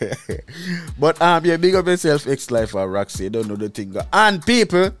yeah. But yeah, big up yourself, X Life or Roxy. You don't know the thing. And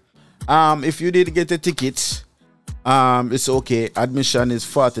people, if you did get the tickets, it's okay. Admission is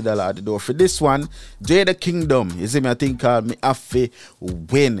 $40 at the door. For this one, Jada Kingdom, you see me? I think called me Afi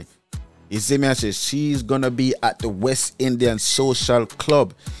Win. You see me? I say she's gonna be at the West Indian Social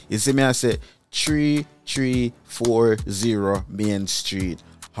Club. You see me? I say 3340 Main Street,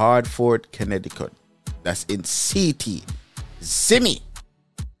 Hartford, Connecticut. That's in CT. See me?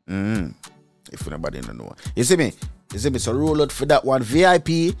 If nobody don't know. You see me? So roll out for that one.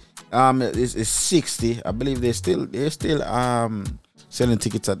 VIP is 60. I believe they're still selling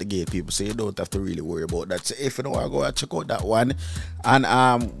tickets at the gate, people, so you don't have to really worry about that. So if you don't want to go and check out that one, and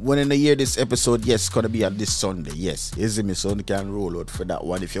when in the year this episode, yes, it's gonna be on this Sunday. Yes, you see me? So you can roll out for that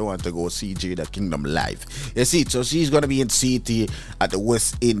one if you want to go see Jada Kingdom live. You see, so she's gonna be in CT at the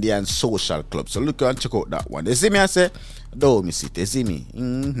West Indian Social Club. So look and check out that one. You see me? I say, don't miss it. You see me?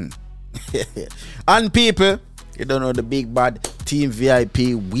 And people, you don't know the big bad Team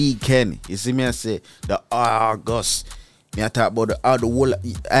VIP weekend. You see me? I say the August. Me I talk about the whole.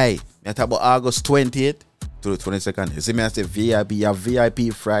 Me I talk about August 20th to the 22nd. You see me? I say VIP. You have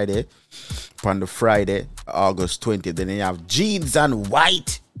VIP Friday. On the Friday, August 20th. Then you have Jeans and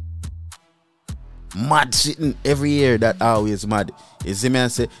White. Mad sitting every year. That always mad. You see me? I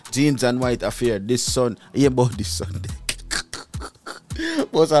say Jeans and White affair this Sunday. Yeah, about this Sunday.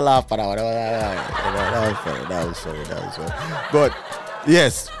 What's a laugh for that? That was funny. But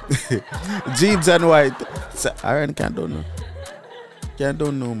yes, Jeans and White. I really can't don't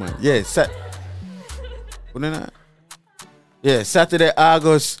know, man. Yeah, Saturday,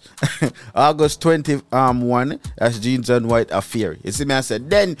 August 21. That's Jeans and White affair. You see me? I said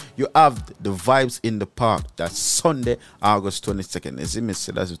then you have the Vibes in the Park. That's Sunday, August 22nd. You see me?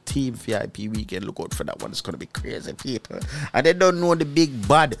 So that's a Team VIP weekend. Look out for that one. It's gonna be crazy, people. And they don't know the big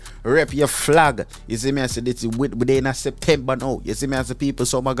bad rep your flag. You see me? I said it's within September now. You see me? I said people,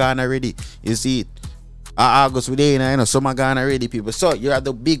 some are gone already. You see it? August within, some are gone already, people. So you have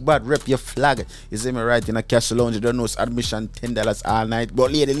the big bad rep your flag. You see me? Right in a cash lounge. You don't know it's admission $10 all night.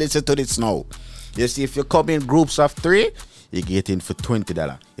 But lady, listen to this now. You see, if you come in groups of 3, you get in for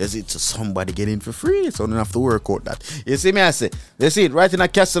 $20. You see, so somebody get in for free, so don't have to work out that. You see me, I say, you see it right in a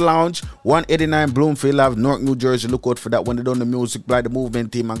Castle Lounge, 189 Bloomfield Ave, Newark, New Jersey. Look out for that when they done the music by the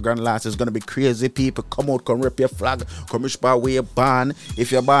movement team and Grand Last. It's gonna be crazy. People come out, come rep your flag, come reach by where you're born.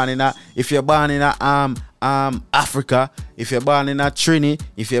 If you're born in Africa, if you're born in a Trini,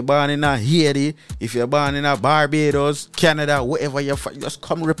 if you're born in a Haiti, if you're born in a Barbados, Canada, wherever you're from, just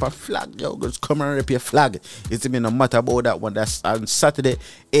come rip a flag, yo. Just come and rip your flag. It's me no matter about that one. That's on Saturday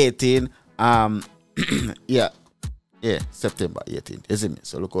 18. September 18th. You see me?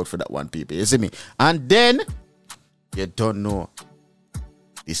 So look out for that one, people. You see me? And then you don't know.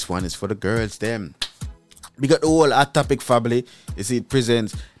 This one is for the girls, them. We got the whole Hot Topic family. You see, it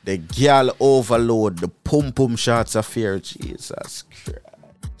presents the Girl Overload, the Pum Pum Shots Affair. Jesus Christ.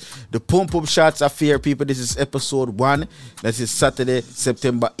 The Pum Pum Shots Affair, people. This is episode 1. That is Saturday,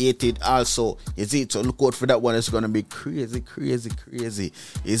 September 18th. Also, you see, so look out for that one. It's going to be crazy.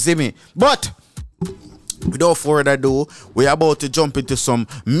 You see me? But without further ado, we're about to jump into some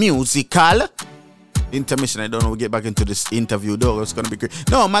musical intermission. I don't know, we'll get back into this interview though. It's gonna be great.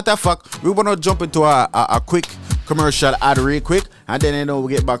 No, matter of fact, we wanna jump into a quick commercial ad real quick, and then we'll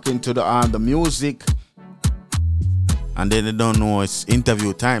get back into the music, and then they don't know it's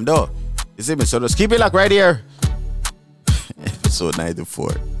interview time though. You see me? So just keep it like right here. Episode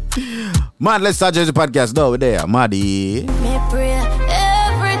 94. Man, let's start the podcast though. We're there, Maddie. Me pray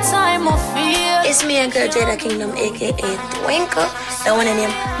every time I feel. It's me and girl Jada Kingdom, aka Twinkle. The one name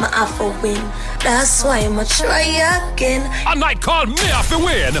my Afro win. That's why I'ma try again. A night called Me After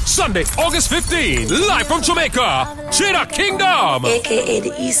Win, Sunday, August 15, live from Jamaica, Jada Kingdom, aka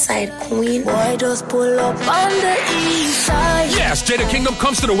the East Side Queen. Boy, just pull up on the East Side. Yes, Jada Kingdom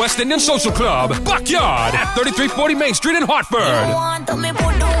comes to the West Indian Social Club, Backyard, at 3340 Main Street in Hartford.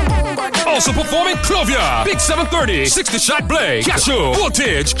 Also performing Clovia, Big 730, 60 Shot Blake, Cashew,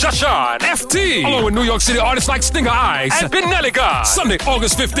 Voltage, Jashan, FT, along with New York City artists like Stinger Eyes and Benelica. Sunday,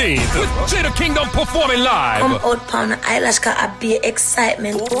 August 15th, with Jada Kingdom performing live. Come out pound eyelash got a be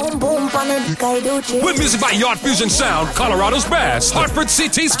excitement. Boom boom with music by Yard Fusion Sound, Colorado's best. Hartford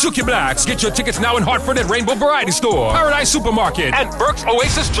CT's Chucky Blacks. Get your tickets now in Hartford at Rainbow Variety Store, Paradise Supermarket, and Burke's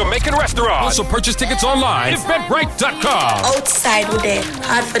Oasis Jamaican Restaurant. Also purchase tickets online, Eventbrite.com. Outside with it,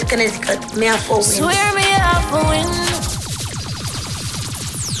 Hartford, Connecticut. Me a for win. Swear me a for win.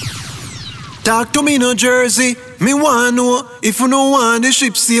 Talk to me, New Jersey. Me wanna know if you no want the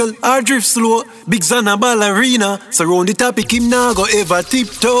ship sail or drift slow. Big Zana ballerina, surround the topic him now go ever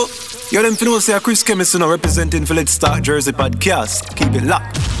tiptoe. You them know say Chris Chemist now representing for Let's Talk Jersey podcast. Keep it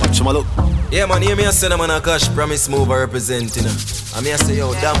locked. Watch him look. Yeah man, hear me a say man a Cash Promise Mover representing. I me a say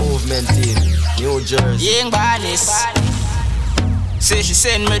yo that movement team, New Jersey. Young badness. Say she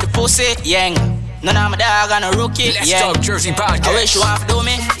send me the pussy, yang. None of my dog and a rookie, Let's Talk Jersey podcast. I wish you want to do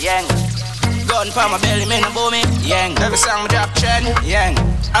me, yang. Gun for my belly, me no bow me, yang. Every song me drop trend, yang.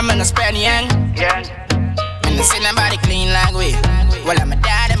 I'm in a span, yang. And I see nobody clean like we. Well, I'm a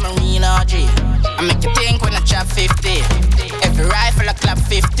dad, I'm a real OG. I make you think when I chop 50. Every rifle I clap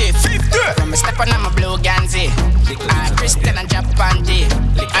 50. From a step on I'm a blue Ganzi. I'm Christian and Japan tea.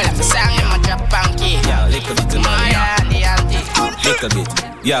 I love the song in my Japan key. Yo, little bit of money. Little bit.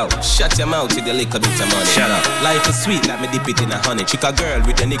 Yo, shut your mouth with a little bit of money. Shut up. Life is sweet, let me dip it in a honey. Chick a girl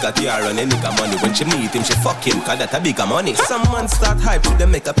with a nigga tiara and a nigga money. When she meet him, she fuck him, cause that a bigger money. Some man start hype to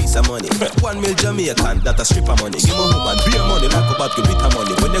them make a piece of money. 1 mil Jamaican, that a stripper money. Give me woman beer money like a bad with her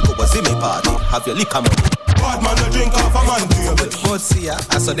money. When they go a Zimmy party, have your liquor money. Bad man a drink off a man table. But see ya,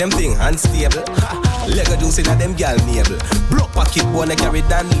 I saw them thing unstable. Lego juice in a them gal navel. Block pocket wanna carry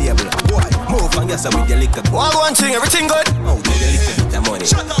that label. Boy, move and guess with your liquor. One thing, everything good? Oh, they a little bit of money.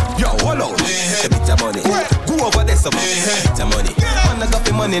 Shut up. Yo, hold on. A bit of money. Go over there some bit of money. Man, I got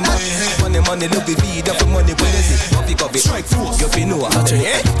the money now. Money, look the feed up the money. When you see, coffee, strike force. You feel know how to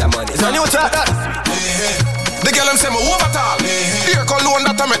get the money. It's a new track that. The girl them say me overtall. Here cologne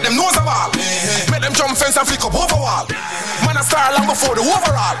that I make them nose a ball. Make them jump fence and flick up over wall. Man a star long before the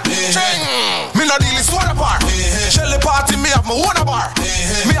overall. Me no deal is one apart. Shelly party me have my own a bar.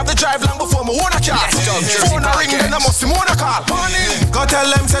 Me have to drive long before my own a car. Phone a ring then I must see more a call. Go tell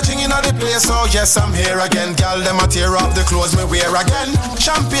them searching in the place. So yes I'm here again. Girl them a tear off the clothes me wear again.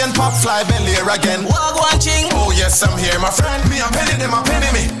 Champion pop fly belly again. Oh yes I'm here my friend. Me a penny them a penny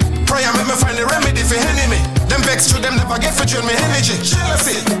me. Pray and make me find the remedy for enemy. Them vex through them never get for drain me energy.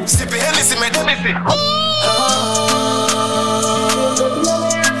 Jealousy, sippy Hennessy, me Hennessy.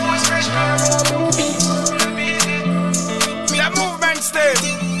 Me a movement state.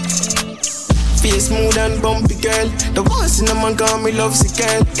 Face smooth and bumpy girl. The voice in the man call me love sick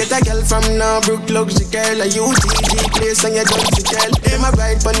girl. Get a girl from Narbrook, luxury girl. A UTG place and you dump the girl. Them a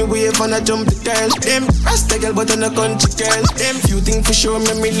ride on the wave and a jump the girl. Them rasta girl but on a country girl. Them few things for sure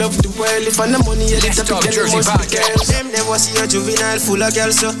make me love the world. If I no money, you little bit then you must be girl. Them never see a juvenile full of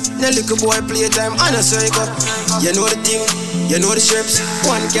girls so. No little boy playtime on a circle. You know the thing, you know the shapes.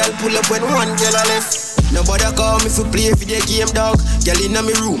 One girl pull up when one girl a left. Nobody call me for play video game, dog. Girl inna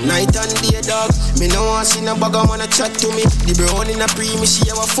me room, night and day, dog. Me no want see no bugger wanna chat to me. The brown inna pre me, she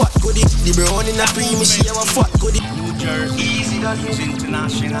have a fat goodie. The brown inna pre me, she have a fat goodie. New Jersey, easy done,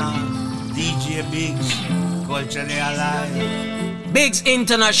 international. DJ Biggs, culturally alive. Biggs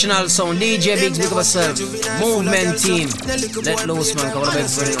International Sound, DJ Biggs, big up yourself. Movement team. Let loose, man. Come on, big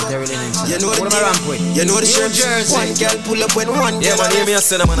friend. They're really inside. What am I ramp with? You know the New Jersey. One girl pull up when one girl. Yeah, man, hear me a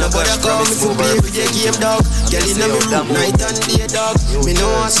send man. Nobody call me for play video game, dog. Girl inna me room, night and day, dog. Me no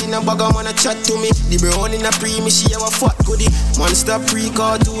want see no bugger wanna chat to me. The brown inna pre me, she have a fat goodie. Man stop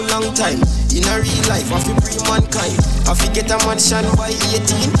pre-call too long time. In a real life, I feel pre mankind. I feel get a mansion by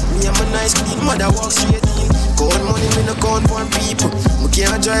 18. Me and my nice clean mother walk straight in. Count money, me no count one people. Me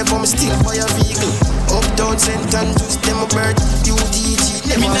can't drive, but me still buy a vehicle. Uptown, St. Andrews, them a bird. UTG,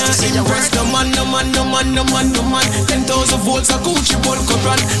 them have to say a word. No man. 10,000 volts, a Gucci bulk up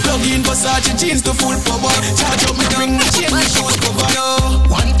run. Plug in Versace jeans to full power. Charge up me ring, me chain, me shoes cover.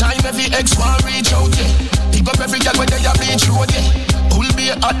 One time every ex one reach out, yeah. Pick up every girl when they a bleach road, yeah. Who'll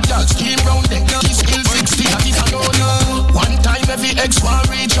be a hot dog, scheme round there. Kiss Hill 60, and it's a no. One time every ex one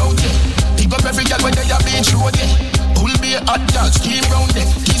reach out, yeah. Pick up every girl when they a bleach road, yeah. Who'll be a hot dog, scheme round there.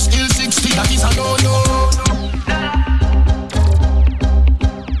 Kiss Hill 60, and it's a no.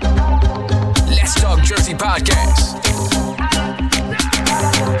 Let's Talk Jersey Podcast.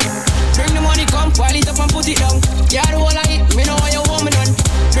 Bring the money, come, pile it up and put it down. Yeah, the whole of it, me know what you want me done.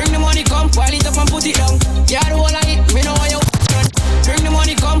 Bring the money, come, pile it up and put it down. Yeah, the whole of it, me know what you want me done. Bring the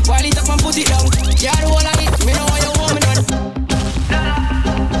money, come, pile it up and put it down. Yeah, the whole of it, me know what you want me done.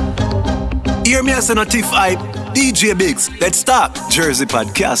 Hear me as an Tiff hype, DJ Biggs. Let's Talk Jersey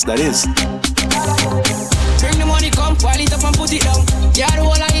Podcast, that is. Bring the money, come, pile it up and put it down. Yeah, the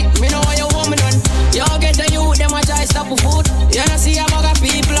whole of it, me know what you want me done. You get the youth, them a try stop for food. You know see a bag of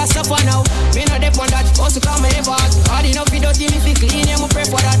people a suffer now. Me no dep on that, also come me never hot. Hard enough you dirty, me fi clean, you mo pray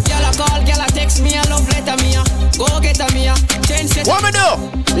for that. Gyal a call, gyal a text me, a love letter me a. Go get a me a, change set. What me do?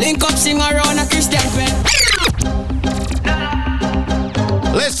 Link up, sing around a Christian pen.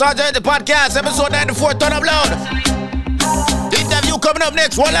 Let's start the podcast, episode 94, turn up loud. Interview coming up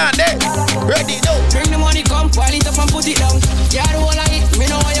next, hold on there. Ready, no. Bring the money, come, pile it up and put it down. Yeah, the whole of it, me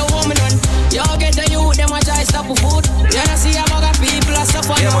know what you want me done. You get the youth, them a try stop for food. You know see a bag of people a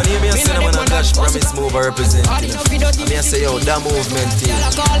suffer now. Yeah, man, hear me a cinnamon and Cash Promise Move representing. I mean, I say, yo, that movement team. Gyal a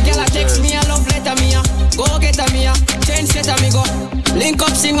call, gyal a text me, a love letter me a. Go get a me a, change set a me go. Link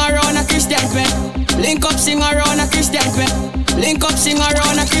up, sing around a Christian pen. Link up, sing around a Christian pen. Link up, sing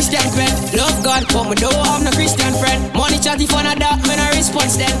around a Christian pen. Love God, but me don't have no Christian friend. Money chatty for a dog, me no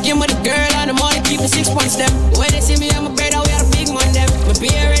response them. Give me the girl and the money, keep me 6 points them. When they see me, I'm a brother, we are big man them. My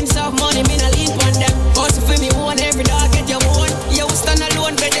parents have money, me no lean on them. Also for me, one every dog get your own. You stand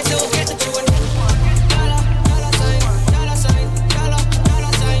alone, better don't get the tune.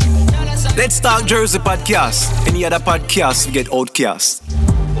 Let's Talk Jersey Podcast. Any other podcast, we get outcast.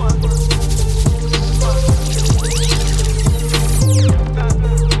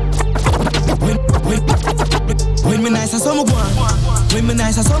 When me nice and some go on. When me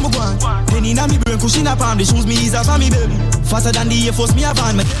nice and some go on. Penny na me brain, cushion up on the shoes me is a for me baby. Faster than the Air Force me a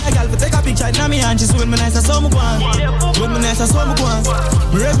van. Me tell a girl to take a picture na me hand. She say when me nice and some go on. When me nice and some go on.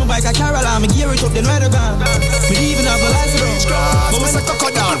 Me raise my bike a Caroline, me gear it up then ride a gun. Me even have a license. But when I cock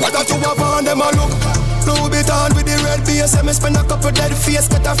down, what got you up on them a look? Louis Vuitton with the red base. Me spend a couple dead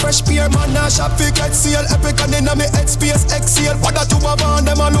face, get a fresh pair. Man a shop fi get seal. Epic and inna me head space exhale. What got you up on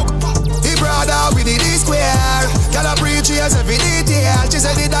them a look? He brother with the D-square. Girl a preach as every detail. She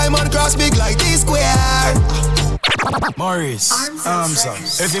said the diamond cross big like D-square. Morris, arms up.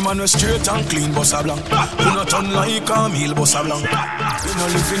 Every man was straight and clean, bossa blanc. You not turn like a meal, bossa blanc. You no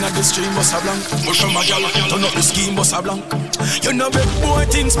living at the stream, bossa blanc. But from a gal, turn up the scheme, bossa blanc. You no big boy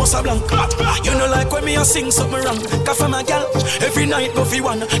things, bossa blanc. You no like when me a sing something wrong. Cause from a gal, every night go fi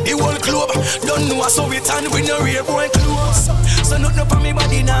one. The whole club, don't know so it and we no real boy clothes. So nothing up on me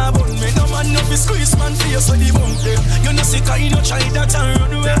body now, but me no man no fi squeeze man face so the bump there. You no sick and you no try that and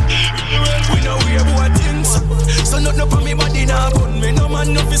run away. We no real boy things. So nothing up on me body now, but me no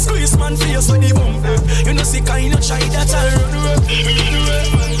man no fi squeeze man face so the bump there. You no sick and you no try that and run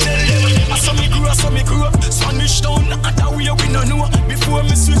away. I saw me grow, Spanish town, and that way we no know. Before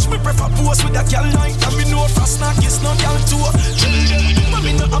me switch, me prefer post with a girl night. And me know fast knock, yes, no girl too. But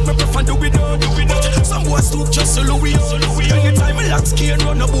me no have me prefer do it all. Some boys stoop just so Louis. Anytime me lock skin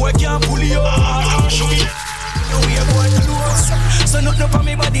run, a boy can't pull you up. Show me. We are going to lose. So nothing for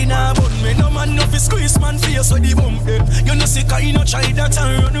me body now, but me no man no fi squeeze man face with the bump. You know sick, you know try that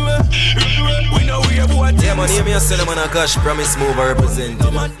and run away. We know we are going to. Yeah man, hear me a say man a Cash Promise Move I represent.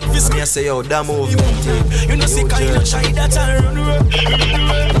 Me a say yo, that movement. You know sick, you know try that and run away.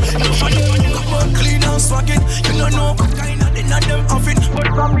 No funny when you come on clean and swagging. You don't know what kind of thing that them have it. But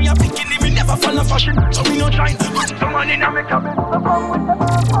from me a picking, me never follow fashion. So we no try. Put someone in a make a bit.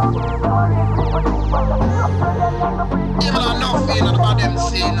 Even I know feeling about them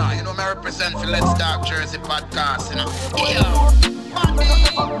scene now. You know me represent for Let's Talk Jersey podcast, you know. Yeah,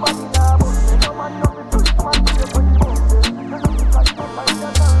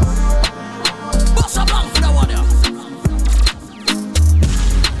 Boss a blank for the one there.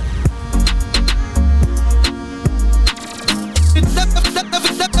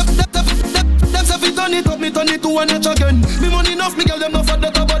 Them say fi turn it up, me turn it to one notch again. Me money enough, me girl them no fat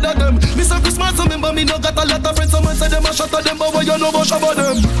that about them. Me say Christmas, so remember me no got a lot of friends. Someone say them a shot at them, but what you know about shabba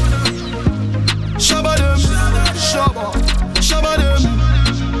them? Shabba them, shabba them.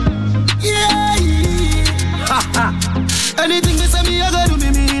 Yeah. Anything they say me, I gotta do me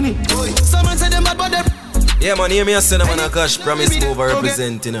mean it. Someone say them bad, but them. Yeah man, hear me a say man a Cash Promise Move I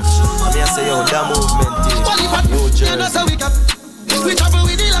represent, you know. Me a say yo, that movement, New Jersey. We travel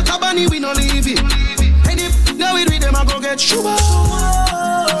with it like a bunny, we no leave it. And if now we with them, I go get sugar.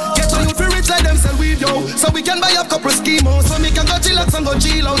 Get on you for rich like them sell weed, yo. So we can buy up couple schemos. So we can go chillax and go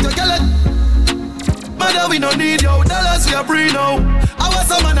chill out. You get it? Mother, we no need yo. Dollars we are free now. I was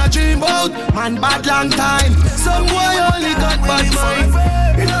some man a dream about. Man, bad long time. Some boy only got bad mind.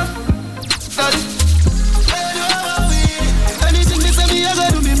 Anything they say me, I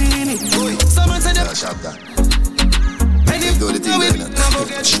gotta do me mean it. Someone said them. Do the thing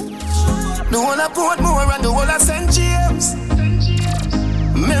no one a Portmore and the whole of St. James.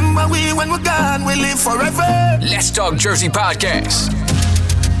 Remember we when we're gone, we live forever. Let's Talk Jersey podcast.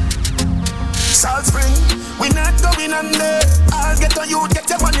 Salt Spring, we not going under. I'll get on you, get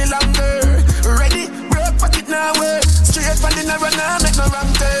your money longer. Ready, break pocket now way. Straight from the narrow now, make no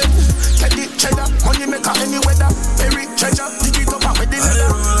wrong turn. Teddy cheddar, money maker any weather. Berry treasure, dig it up and with the leather.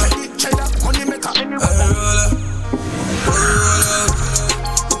 Teddy cheddar, money maker any weather.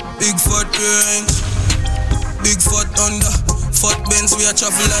 Big fat range, big fat under, fat Benz we a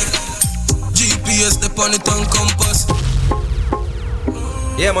travel like GPS, step on it and compass.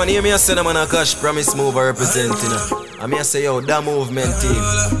 Yeah man, hear me a say man a Cash Promise Move I represent, you know. And me a say yo, that movement team,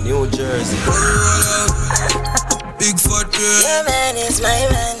 New Jersey. Big fat range, your man is my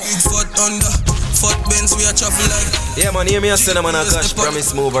man. Big fat under, fat Benz we a travel like. Yeah man, hear me a say man a Cash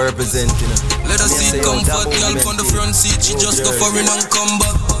Promise Move I represent, you know. Let us see comfort, girl on the front seat, she just go foreign and come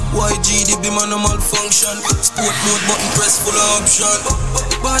back. YG, the beam on a malfunction. Sport mode button press full of option.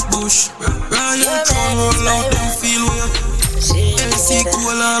 Bad Bush, Ryan Crown roll out them feel weird. LC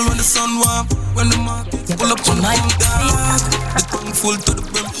cool all when the sun warm. When the market pull up on the pump down. The tongue full to the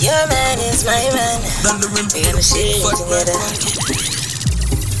brim. Your man is my man. Down the rim, we gonna share it together.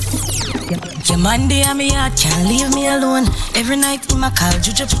 Your Monday and me heart can't leave me alone. Every night in my call,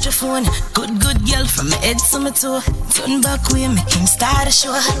 juju phone. Good girl from my head to my toe. Turn back way, make him start a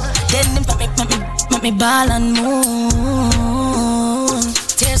show. Then him make me ball and moon.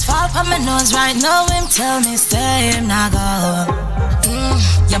 Tears fall from my nose right now. Him tell me say him not go.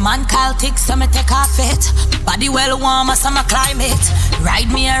 Your man call tick, so me take off it. Body well warm, so me climb it.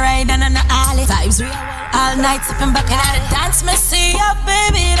 Ride me a ride and an alley. Vibes real all night, sipping back and at the dance. Me see ya,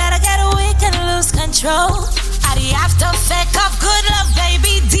 baby, that I get weak and lose control. At the after effect of good love,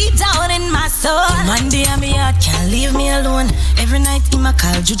 baby, deep down in my soul. Monday and me heart can't leave me alone. Every night in my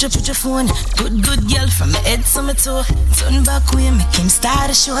call, juju phone. Good girl from my head to my toe. Turn back way, make him start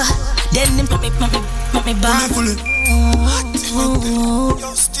a show. Then him make me back.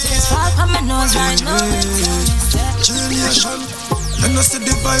 Tears fall from my nose right now. And I see the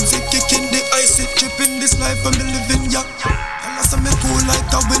vibes, it kicking the ice, it tripping this life I'm living, yeah. And I say me cool like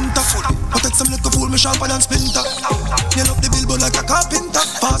a winter. But it's some little fool, me sharper than splinter. You love the billboard like a carpenter.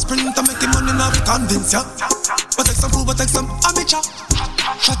 Fast printer, make the money now convince, yeah. But take some fool, but take some amateur.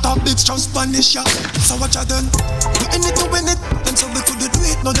 Shut up, bitch, just Spanish, yeah. So what you done? We in it to win it. Them so we could do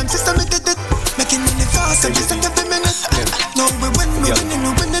it, now them system it did it. Making money fast, every second, every minute. Now we win it.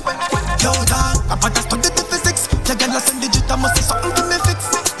 Yo, dog, I'm about to study the physics. The girl I send digit, I must see something to me fix.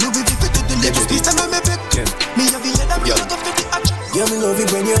 You will be fit to the lyrics, please tell me pick. Me have the head, I'm going to fit the action. Yeah, me love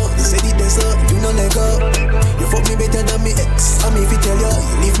it when and you. You said it there, so you no let go. You fuck me better than me ex. And me if you tell you,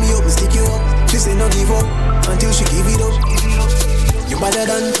 you leave me up, me stick you up. She say no give up until she give it up. You better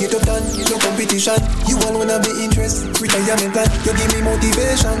than, get up than, no competition. You all wanna be interest, retirement plan. You give me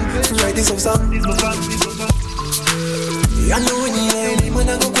motivation to write this up song. I know when you lie, him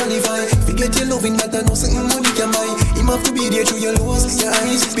and I go qualify. Forget your loving, that I know something money can buy. Him have to be there through your lows, your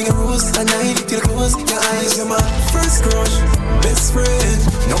eyes, big and rose, and I till close, your eyes. You're my first crush, best friend.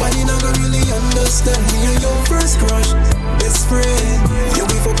 Nobody not gonna really understand me. You're your first crush, best friend. You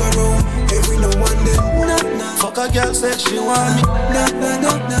be fuck around every now and then. Nah. Fuck a girl said she want me.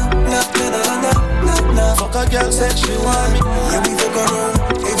 Fuck a girl said she want me. You be fuck around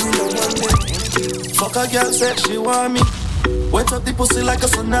every now and then. Fuck a girl said she want me. Wet up the pussy like a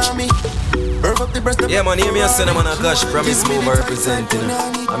tsunami. Herb up the breast. Yeah, man, hear me a say, man, a Cash Promise Mover representing.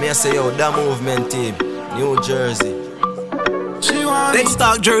 I mean, I say, yo, that movement team, New Jersey. Let's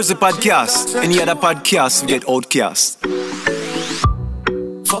Talk Jersey podcast. Any other podcast, get outcast.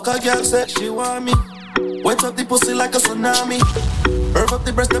 Fuck a girl said she want me. Wet up the pussy like a tsunami. Herb up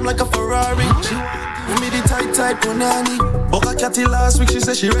the breast them like a Ferrari. She give me the tight punani. Boca catty last week, she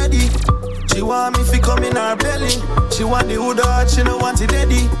said she ready. She want me fi come in her belly. She want the hood hard, she no want it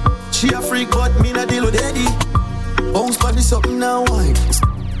daddy. She a freak but me not deal with daddy. Bounce body something now wine.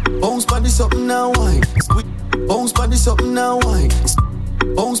 Bounce body something now wine. Bounce body something now wine.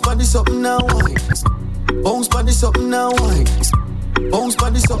 Bounce body something now wine. Bounce body something now wine. Bounce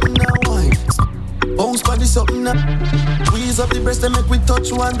body something now wine. Bounce body something now. Squeeze up the breast and make we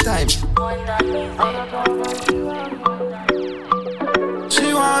touch one time.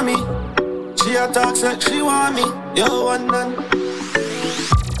 She want me. She a talk said she want me. Yo one done.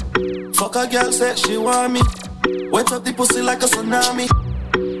 Fuck a girl said she want me. Wet up the pussy like a tsunami.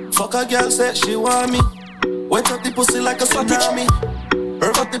 Fuck a girl said she want me. Wet up the pussy like a tsunami.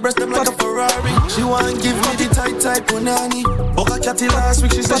 Herb up the breast them like a Ferrari. She want give me the tight punani. Boca catty last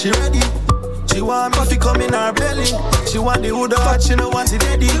week she said she ready. She want me to come in her belly. She want the hood hard, she no want it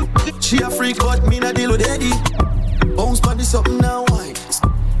daddy. She a freak but me not deal with daddy. Bounce body something now wine.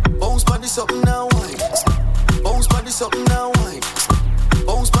 Bounce body something now wine. Bounce body something now wine.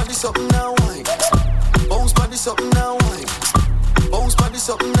 Bounce body something now wine. Bounce body something now wine. Bounce body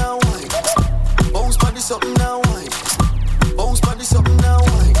something now wine. Bounce body something now wine. Bounce body something now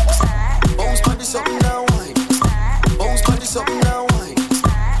wine. Bounce body something now wine. Bounce body something now wine.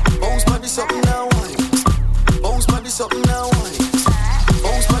 Bounce body something now wine. Bounce body something now wine.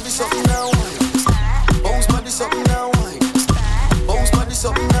 Bounce body something now wine. Bounce body something now wine. Bounce body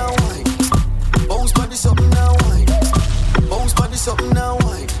something now wine. Bounce body something now wine. Bounce body something now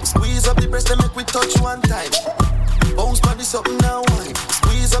wine. Squeeze up the breast and make we touch one time. Bounce body something now wine.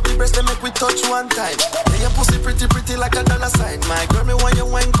 Squeeze up the breast and make we touch one time. Yeah, your pussy pretty like a dollar sign. My girl, me want you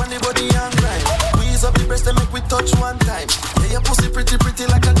wine pon the body and grind. Squeeze up the breast and make we touch one time. Yeah, your pussy pretty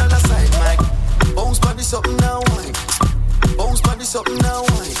like a dollar sign. My bounce body something now wine. Bounce body something now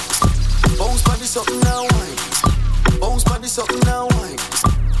wine. Bounce body something now wine. Bounce body something now wine.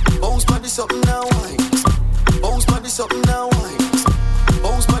 Bounce body something now wine. Bounce body something now wine.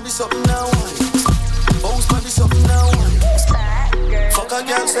 Bounce body something now wine. Bounce body something now wine. Fuck a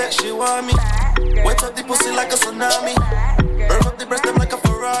girl said she want me. Wet up the pussy like a tsunami. Herb up the breast them like a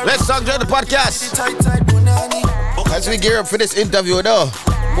Ferrari. Let's talk to the podcast. As we gear up for this interview though,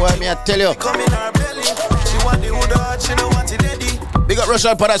 boy, me I tell you. Come in her belly. She want the hood hard, she no want it daddy. Big up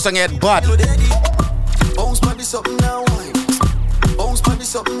Russian for that song yet bad. Bounce body something now wine. Bounce body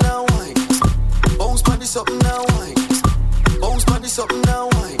something now wine. Bounce body something now wine. Bounce body something now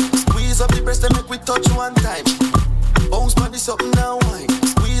wine. Squeeze up the breast and make we touch one time. Bounce body something now wine.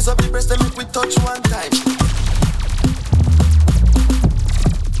 Squeeze up the breast and make we touch one time.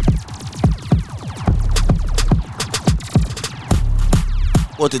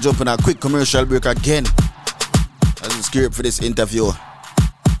 Want to jump on a quick commercial break again as we gear up for this interview.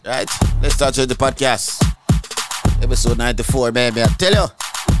 Right, let's start with the podcast. Episode 94, baby, I tell you.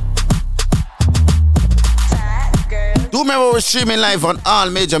 Do remember we're streaming live on all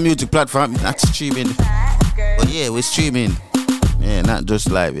major music platforms. Not streaming, but yeah, we're streaming. Yeah, not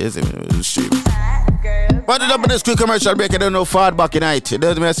just live, is it? We're streaming. But it up in this quick commercial break, I don't know far back in night. You know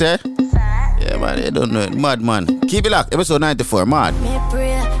what I say? Yeah, man, you don't know it. Mad, man. Keep it locked. Episode 94, mad. Me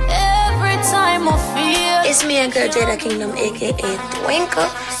pray every time I feel It's me and girl Jada Kingdom, aka Twinkle.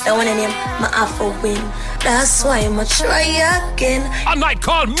 The one named my Afro Win. That's why I'ma try again. A night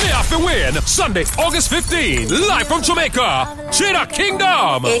called Me Off and Win. Sunday, August 15. Live from Jamaica. Jada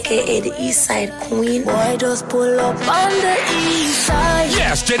Kingdom. AKA the East Side Queen. Boy, just pull up on the East Side.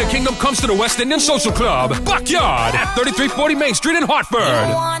 Yes, Jada Kingdom comes to the West Indian Social Club, Backyard, at 3340 Main Street in Hartford.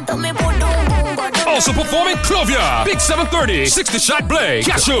 Also performing Clovia, Big 730, 60 Shot Blake,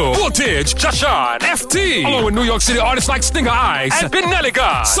 Cashew, Voltage, Jashan, FT, along with New York City artists like Stinger Eyes and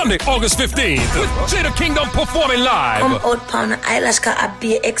Benelica. Sunday, August 15th, with Jada Kingdom performing live. Come out pound eyelash got a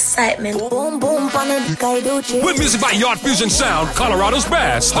be excitement. Boom boom With music by Yard Fusion Sound, Colorado's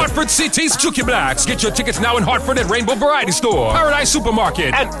best. Hartford CT's Chucky Blacks. Get your tickets now in Hartford at Rainbow Variety Store, Paradise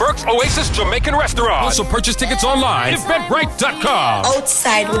Supermarket, and Burke's Oasis Jamaican Restaurant. Also purchase tickets online, Eventbrite.com.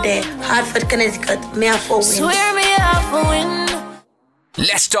 Outside with the Hartford, Connecticut, me have for win. Swear me off a win.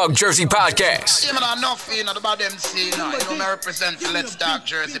 Let's Talk Jersey Podcast. Yeah, man, enough, you know, about them see, you know, me represent the Let's Talk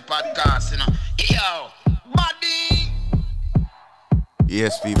Jersey Podcast, you know. Yo, buddy.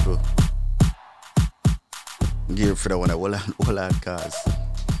 Yes, people. Gear for that one. Hold on, cars.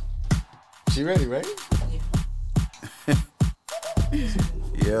 She ready, right? Yeah.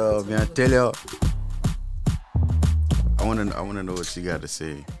 Yo, man, I tell you. I wanna know what you got to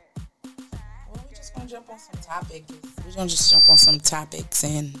say. Well, we're just gonna jump on some topics. We're gonna just jump on some topics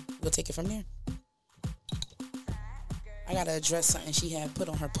and we'll take it from there. I gotta address something she had put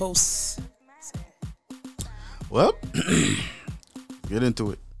on her posts. So. Well, get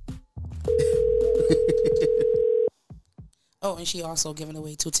into it. Oh, and she also giving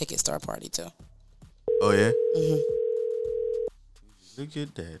away 2 tickets to our party too. Oh yeah. Mhm. Look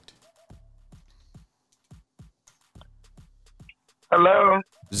at that. Hello.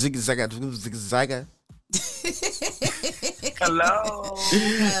 Zig zaga. Hello.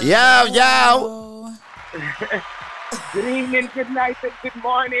 Yo. Good evening, good night, and good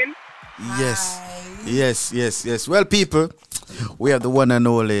morning. Yes. Well, people, we have the one and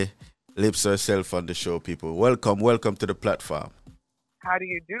only Lips herself on the show, people. Welcome to the platform. How do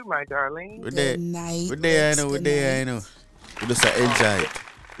you do, my darling? We're there, I know. We just enjoy it.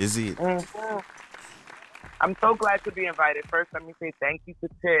 You see it? Mm-hmm. I'm so glad to be invited. First, let me say thank you to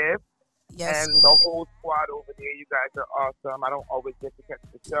Tiff and the whole squad over there. You guys are awesome. I don't always get to catch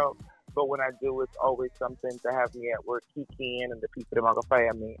the show, but when I do, it's always something to have me at work, Kiki and the people that are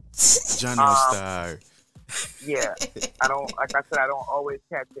fire me. John Star. Yeah, I don't always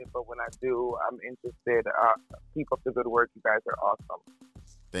catch it, but when I do, I'm interested. Keep up the good work. You guys are awesome.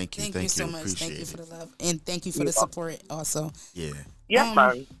 Thank you so much. Appreciate thank you for the love and thank you for the support also. Yeah.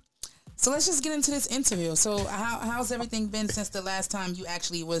 Man. So let's just get into this interview. So how's everything been since the last time you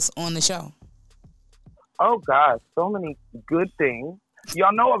actually was on the show? Oh gosh, so many good things.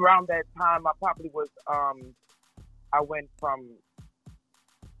 Y'all know around that time I probably was I went from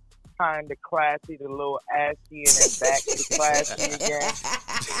kind of classy to a little ashy and then back to classy again.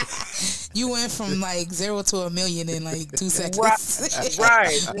 You went from like 0 to $1 million in like 2 seconds.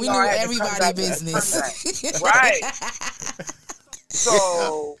 Right. We knew everybody's business. Right.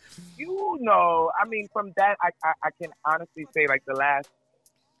 So, you know, I mean, from that, I can honestly say like the last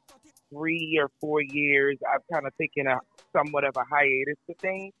 3 or 4 years, I've kind of taken somewhat of a hiatus to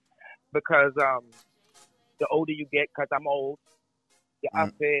things because the older you get, because I'm old, you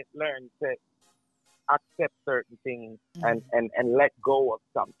have to learn to accept certain things and let go of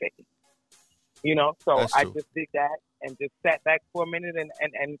something. You know, so I just did that and just sat back for a minute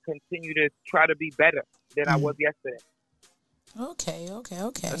and continue to try to be better than I was yesterday. Okay.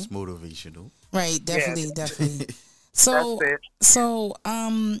 That's motivational. Right, definitely. So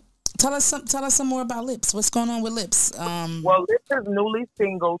tell us some more about Lips. What's going on with Lips? Well, Lips is newly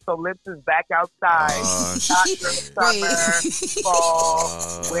single, so Lips is back outside. After summer,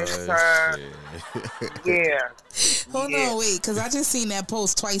 fall, winter. Yeah. Hold on, wait, because I just seen that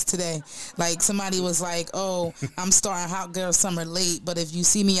post twice today. Like somebody was like, "Oh, I'm starting Hot Girl Summer late, but if you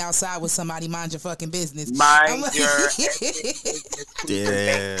see me outside with somebody, mind your fucking business." Mind your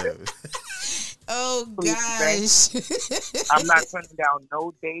Damn. Oh gosh. I'm not turning down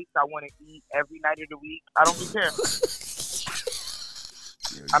no dates. I want to eat every night of the week. I don't care.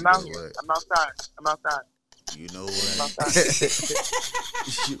 I'm out here. I'm outside. You know what? I'm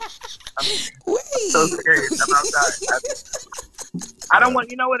so serious. I'm outside. I don't want.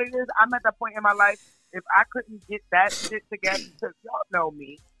 You know what it is? I'm at that point in my life. If I couldn't get that shit together, because y'all know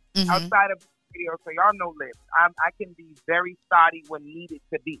me outside of the video, so y'all know Lips. I can be very spotty when needed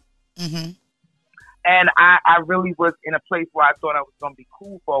to be. Mm-hmm. And I really was in a place where I thought I was going to be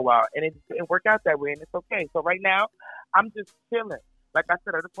cool for a while. And it didn't work out that way, and it's okay. So right now, I'm just chilling. Like I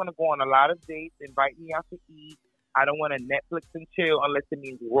said, I just want to go on a lot of dates, invite me out to eat. I don't want to Netflix and chill unless it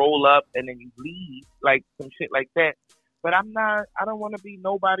means roll up and then you leave, like some shit like that. But I don't want to be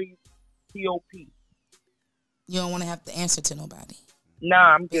nobody's POP. You don't want to have to answer to nobody.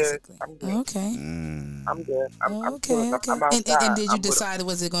 Nah, I'm good. Basically. I'm good. Okay. I'm good. I'm good. Okay. I'm outside. And did you decide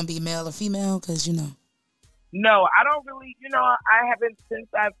was it going to be male or female? Because, No, I don't really, I haven't, since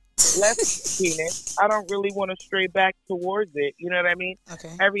I've left penis, I don't really want to stray back towards it. You know what I mean?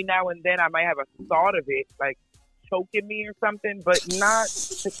 Okay. Every now and then I might have a thought of it, like choking me or something, but not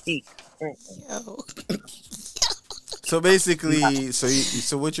to keep. So basically,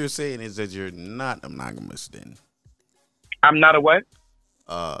 so what you're saying is that you're not monogamous then? I'm not a what?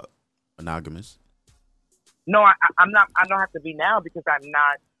 Monogamous. No, I'm not. I don't have to be now because I'm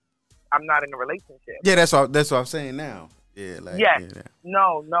not in a relationship. Yeah, that's what I'm saying now. Yeah, yes. Yeah.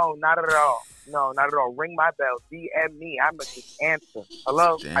 No, not at all. No, not at all. Ring my bell. DM me. I'ma just answer.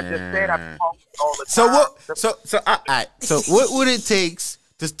 Hello. Damn. I just said I'm talking all the time. So what would it take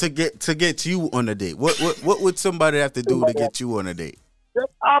to get you on a date? What would somebody have to do to get you on a date?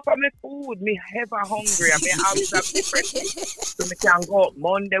 Just offer me food. Me ever hungry. I mean, I always have different. So me can go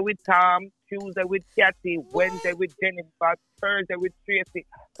Monday with Tom, Tuesday with Kathy, Wednesday with Jennifer, Thursday with Tracy.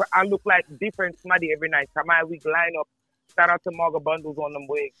 But I look like different somebody every night. Come on, we line up. Shout out to Marga Bundles on them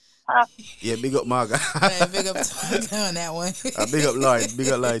wigs. Huh? Yeah, big up Marga. Big up on that one. Big up Lloyd. Big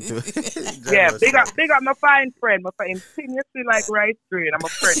up Lloyd too. Yeah, big up my fine friend. My friend continuously like right straight. I'm a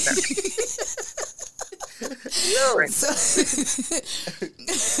friend now.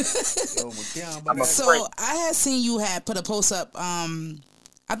 So I had seen you had put a post up.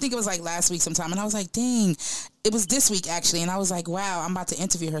 I think it was like last week sometime, and I was like, dang, it was this week actually, and I was like, wow, I'm about to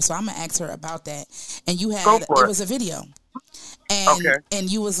interview her, so I'm gonna ask her about that. And you had it was a video. And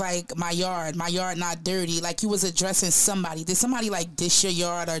you was like, my yard not dirty. Like you was addressing somebody. Did somebody like dish your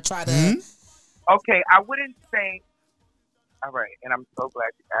yard or try to? Okay, I wouldn't say. All right, and I'm so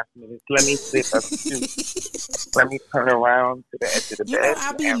glad you asked me this. Let me sit up too. Let me turn around to the edge of the bed.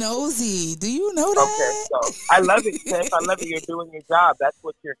 I be nosy. Do you know that? Okay, so I love it, Steph. I love it. You're doing your job. That's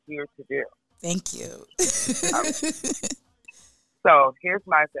what you're here to do. Thank you. So here's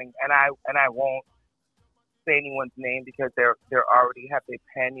my thing, and I won't say anyone's name because they're already have their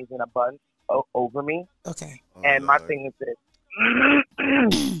panties in a bunch over me. Okay. And my thing is this.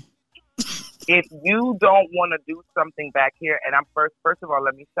 If you don't want to do something back here, and I'm first of all,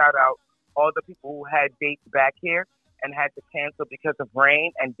 let me shout out all the people who had dates back here and had to cancel because of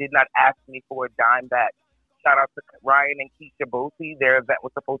rain and did not ask me for a dime back. Shout out to Ryan and Keisha Boosie. Their event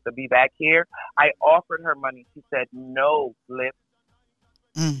was supposed to be back here. I offered her money. She said no, Lip.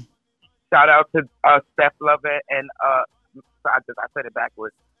 Shout out to Steph Lover and I said it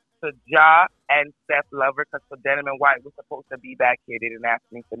backwards. To Ja and Steph Lover, because for Denim and White was supposed to be back here. They didn't ask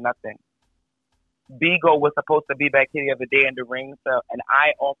me for nothing. Bigo was supposed to be back here the other day in the ring, and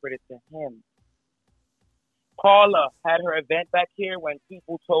I offered it to him. Paula had her event back here when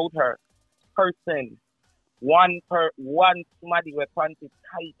people told her, one somebody with panties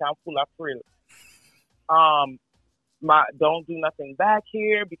tight and full of frill. Don't do nothing back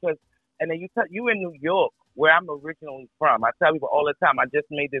here because, and then you in New York, where I'm originally from. I tell people all the time. I just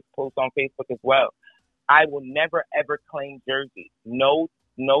made this post on Facebook as well. I will never ever claim Jersey. No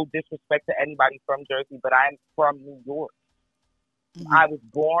disrespect to anybody from Jersey, but I'm from New York. I was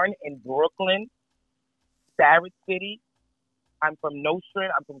born in Brooklyn, Savage City. I'm from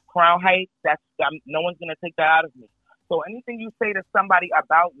Nostrand. I'm from Crown Heights. No one's gonna take that out of me. So anything you say to somebody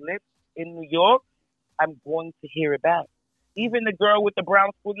about Lips in New York, I'm going to hear it back. Even the girl with the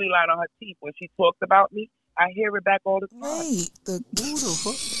brown squiggly line on her teeth, when she talks about me, I hear it back all the time. Wait, the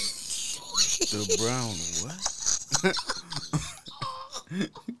brown what?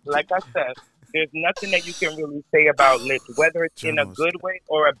 Like I said, there's nothing that you can really say about Lips, whether it's in a good way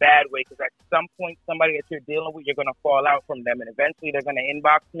or a bad way, because at some point, somebody that you're dealing with, you're going to fall out from them, and eventually they're going to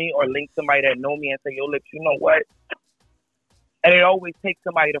inbox me or link somebody that know me and say, yo, Lips, you know what? And it always takes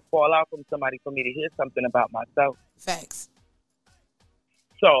somebody to fall out from somebody for me to hear something about myself. Facts.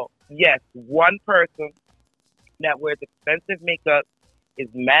 So, yes, one person that wears expensive makeup is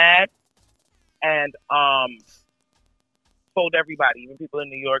mad and told everybody, even people in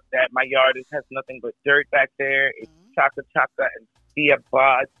New York, that my yard has nothing but dirt back there. It's Chaka Chaka and Sia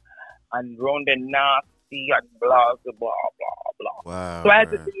Bud and Ronda Nasty and blah, blah, blah, blah. Wow, so I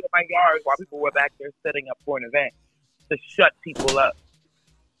had to be in my yard while people were back there setting up for an event to shut people up.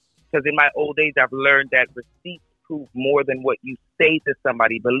 Because in my old age, I've learned that receipts prove more than what you say to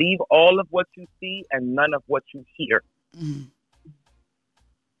somebody. Believe all of what you see and none of what you hear.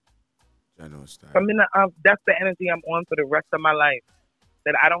 I know it's that. That's the energy I'm on for the rest of my life.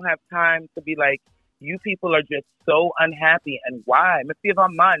 that I don't have time to be like, you people are just so unhappy. And why? Me see if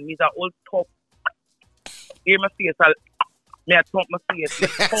I'm man, me's a old talk. Hear my face, me I talk my face.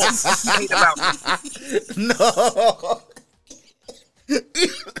 Talk hate about me. No.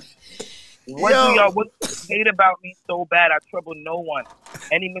 What do y'all hate about me so bad? I trouble no one.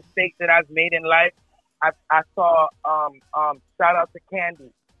 Any mistake that I've made in life, I saw shout out to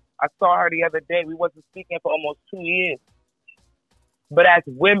Candy. I saw her the other day. We wasn't speaking for almost 2 years. But as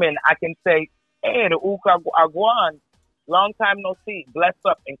women, I can say, hey, the Uka Aguan, long time no see. Bless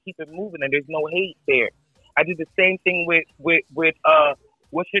up and keep it moving, and there's no hate there. I did the same thing with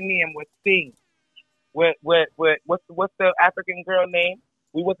what's your name, with C. What's the African girl name?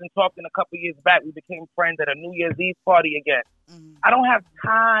 We wasn't talking a couple years back. We became friends at a New Year's Eve party again. Mm-hmm. I don't have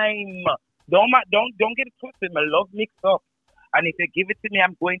time. Don't get it twisted. My love mixed up. And if you give it to me,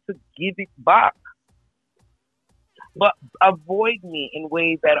 I'm going to give it back. But avoid me in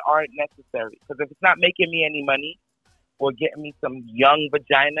ways that aren't necessary. Because if it's not making me any money or getting me some young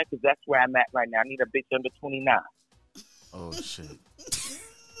vagina, because that's where I'm at right now. I need a bitch under 29. Oh, shit.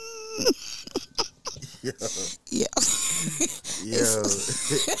 Yo. Yo.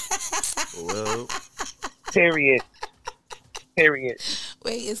 Well. Period.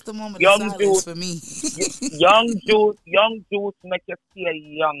 Wait, it's the moment of silence juice, for me. young juice make you feel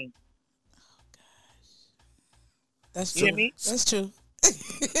young. That's you true. Hear me? That's true.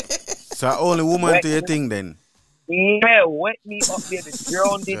 So only woman to your thing then? Yeah, wet me up there to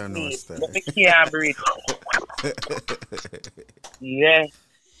drown this me. Let me can't breathe. Yeah.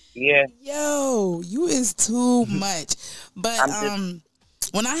 Yo, you is too much. But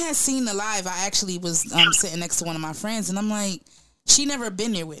when I had seen the live, I actually was sitting next to one of my friends, and I'm like, she never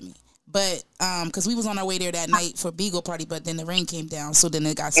been there with me. But because we was on our way there that night for Beagle party, but then the rain came down, so then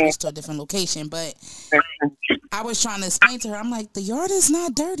it got switched to a different location. But I was trying to explain to her, I'm like, the yard is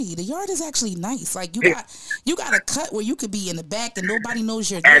not dirty. The yard is actually nice. Like you got a cut where you could be in the back and nobody knows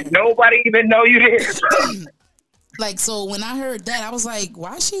you're there. And nobody even know you there. Like, so when I heard that, I was like,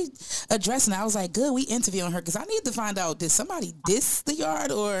 why is she addressing it? I was like, good, we interviewing her, because I need to find out, did somebody diss the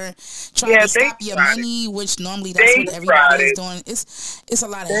yard or try to stop your money, which normally that's what everybody is doing. It's a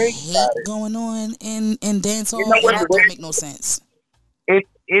lot of hate going on in dancehall, and that don't make no sense. The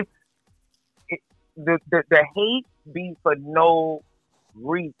hate be for no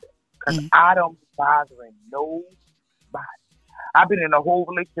reason, because I don't be bothering nobody. I've been in a whole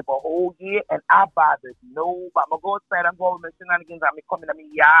relationship a whole year, and I bothered nobody. I'm going to go outside and go with my shenanigans. I'm coming to my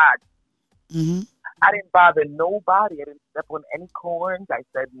yard. Mm-hmm. I didn't bother nobody. I didn't step on any corns. I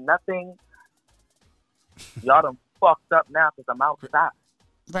said nothing. Y'all done fucked up now because I'm outside.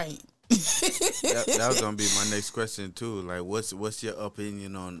 Right. that was going to be my next question, too. Like, what's your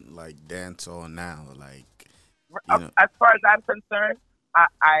opinion on, like, dancehall now? Like, you know. As far as I'm concerned,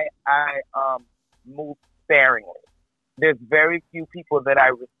 I move sparingly. There's very few people that I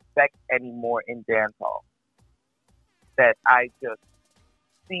respect anymore in dancehall. That I just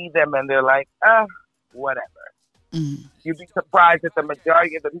see them and they're like, whatever. Mm-hmm. You'd be surprised that the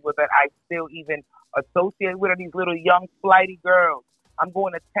majority of the people that I still even associate with are these little young flighty girls. I'm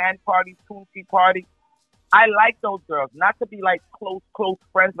going to tan parties, Tootsie parties. I like those girls, not to be like close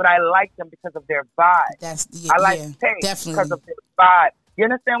friends, but I like them because of their vibe. I like Tay because of their vibe. You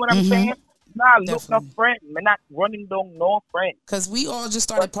understand what I'm saying? Nah, look no friend. We're not running down no friend. Because we all just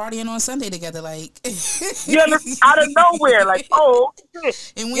started partying on Sunday together, like. Yeah, out of nowhere, like, oh,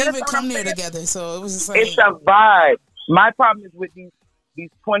 shit. And we even come there together, so it was just like. It's a vibe. My problem is with these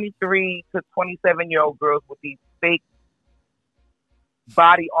 23 to 27-year-old girls with these fake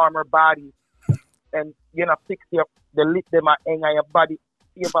body armor bodies. And, fix your, the lip them are hang on your body.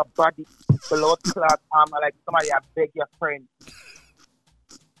 See your body, blood clot armor, like somebody I beg your friend.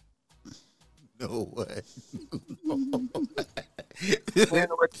 No way.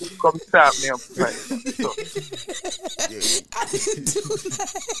 Come stop me, I didn't do that.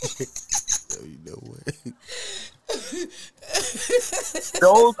 No way.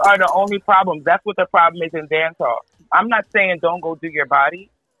 Those are the only problems. That's what the problem is in dancehall. I'm not saying don't go do your body,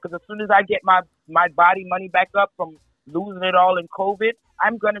 because as soon as I get my body money back up from losing it all in COVID,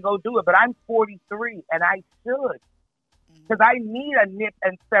 I'm going to go do it. But I'm 43, and I should. Because I need a nip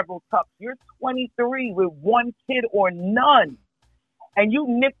and several tucks. You're 23 with one kid or none. And you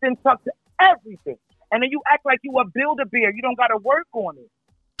nipped and tucked everything. And then you act like you a Build-A-Bear. You don't got to work on it.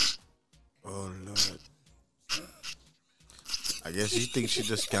 Oh, Lord. I guess you think she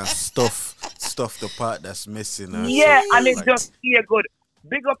just can't stuff the part that's missing. Yeah, and it just feel good.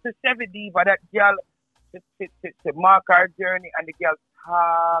 Big up to Chevy Diva, that girl, to mark our journey. And the girl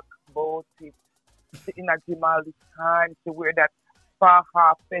talk about it. Sitting at gym all the time to wear that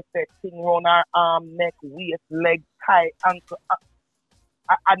faha, fete, thing on her arm, neck, waist, leg, tie, ankle.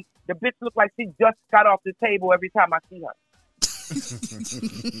 And the bitch look like she just got off the table every time I see her.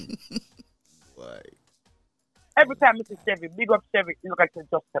 Why? Every time Mrs. Chevy, big up Chevy, it look like she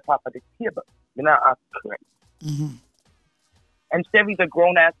just step off of the table. You know, I'm correct. Mm-hmm. And Chevy's a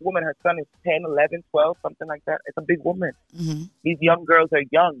grown-ass woman. Her son is 10, 11, 12, something like that. It's a big woman. Mm-hmm. These young girls are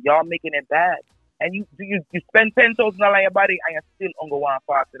young. Y'all making it bad. And you spend $10,000 on your body and you still only go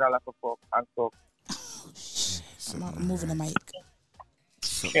 $40 for fuck and fuck. I'm moving the mic.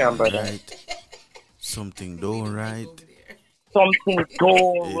 Something don't right. Something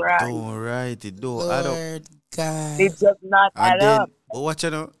don't right. Don't right. It don't add up. God. It does not add up. But watch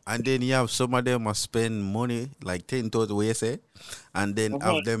it out. And then you have some of them must spend money, like 10,000 what you say, and then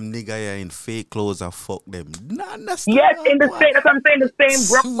have them nigga here in fake clothes and fuck them. Nah, understand. Yes, in the same, that's what I'm saying, the same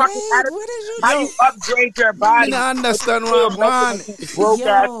broke fucking attitude. How you upgrade your body? I understand what I want. Broke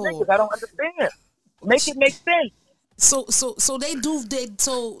ass niggas. I don't understand. Make it make sense. So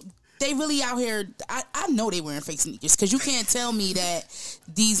they really out here. I know they wearing fake sneakers because you can't tell me that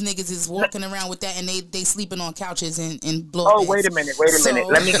these niggas is walking around with that and they sleeping on couches and blow. Oh, wait a minute.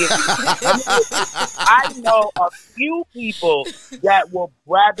 Let me get you. I know a few people that will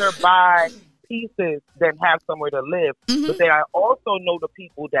rather buy pieces than have somewhere to live. Mm-hmm. But then I also know the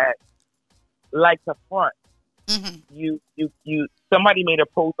people that like to front. Mm-hmm. You. Somebody made a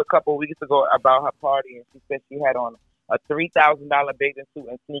post a couple of weeks ago about her party, and she said she had on a $3,000 bathing suit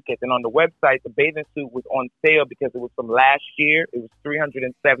and sneakers. And on the website, the bathing suit was on sale because it was from last year. It was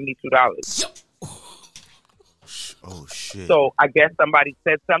 $372. Oh, shit. So I guess somebody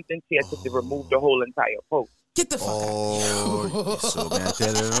said something. She had to remove the whole entire post. Get the fuck out. So may I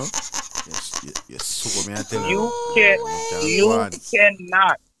tell you? Yes, so may I tell you? You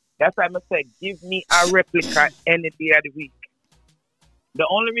cannot. That's why I'm going to say, give me a replica any day of the week. The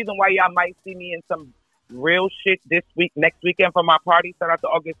only reason why y'all might see me in some real shit this week, next weekend for my party, start out to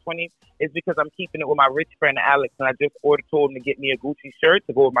August 20th, is because I'm keeping it with my rich friend Alex, and I just told him to get me a Gucci shirt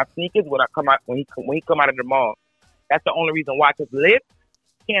to go with my sneakers when he come out of the mall. That's the only reason why, because Liv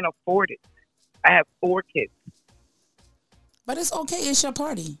can't afford it. I have 4 kids. But it's okay. It's your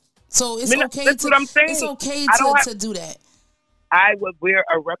party, so it's okay. That's what I'm saying. It's okay to do that. I would wear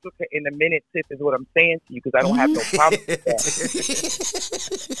a replica in a minute, sis, is what I'm saying to you, because I don't have no problem with that.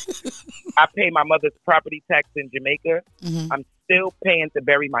 I pay my mother's property tax in Jamaica. Mm-hmm. I'm still paying to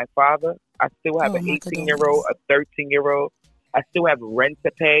bury my father. I still have an 18-year-old, a 13-year-old. I still have rent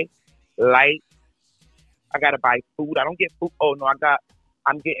to pay, light. I got to buy food. I don't get food. Oh, no,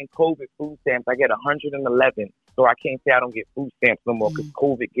 I'm getting COVID food stamps. I get 111. So I can't say I don't get food stamps no more because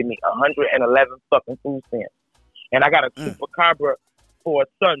COVID give me 111 fucking food stamps. And I got a chupacabra for a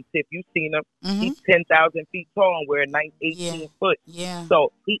son. If you've seen him, he's 10,000 feet tall and we're 18 foot. Yeah.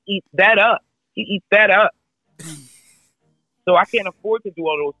 So he eats that up. So I can't afford to do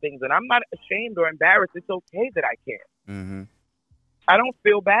all those things. And I'm not ashamed or embarrassed. It's okay that I can't. Mm-hmm. I don't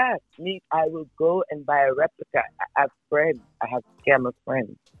feel bad. I will go and buy a replica. I have friends. I have scammer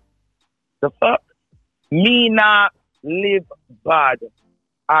friends. The fuck? Me not live bad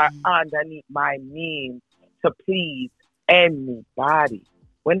or underneath my means to please anybody.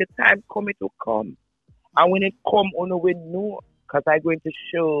 When the time come, it will come. And when it come, I will know. Because I'm going to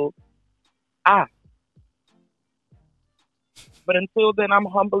show But until then, I'm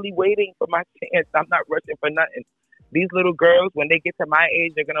humbly waiting for my chance. I'm not rushing for nothing. These little girls, when they get to my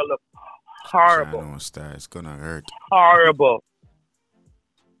age, they're going to look horrible. It's going to hurt. Horrible.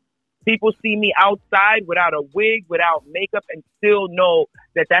 People see me outside without a wig, without makeup, and still know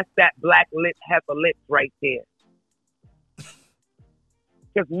that that's that black lip, heifer lips right there.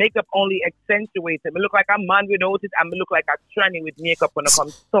 Because makeup only accentuates it. I look like I'm man without it. I look like I'm tranny with makeup when it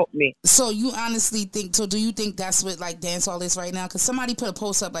comes to stop me. So you honestly think, do you think that's what like dancehall is right now? Because somebody put a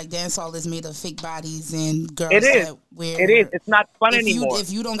post up like dancehall is made of fake bodies and girls that wear. It is. It's not fun anymore.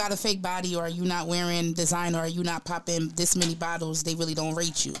 If you don't got a fake body or you not wearing designer or you not popping this many bottles, they really don't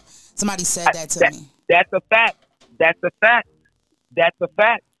rate you. Somebody said that to me. That's a fact.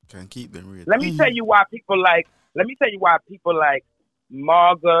 Can't keep them real. Let me tell you why people like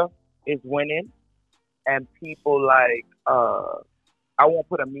Marga is winning, and people like I won't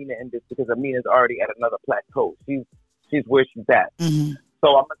put Amina in this because Amina's already at another plateau. She's where she's at. Mm-hmm.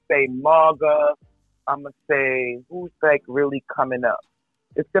 So I'm gonna say Marga. I'm gonna say who's like really coming up.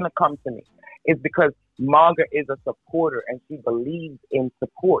 It's gonna come to me. It's because Marga is a supporter and she believes in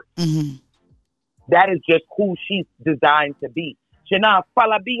support. Mm-hmm. That is just who she's designed to be. She not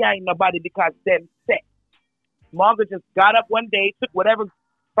follow behind nobody because them set. Marga just got up one day, took whatever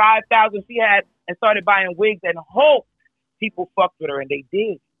 5,000 she had, and started buying wigs and hoped people fucked with her, and they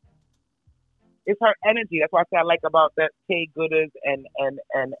did. It's her energy. That's what I like about that Kay Gooders and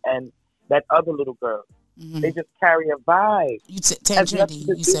that other little girl. Mm-hmm. They just carry a vibe. Tan Trendy,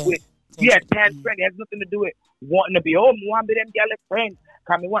 you said. Tan Trendy has nothing to do with wanting to be, oh, me want to be them girl friends.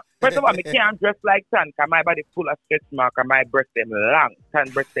 First of all, I can't dress like Tan because my body full of stretch mark and my breast them long. Tan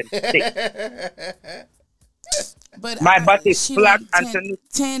breast them thick. But my butt is flat and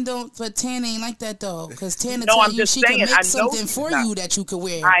Tan ain't like that though, because Tan will tell you she can make something for you that you could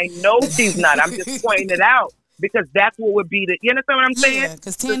wear. I know she's not. I'm just pointing it out because that's what would be the. You understand what I'm saying? Yeah,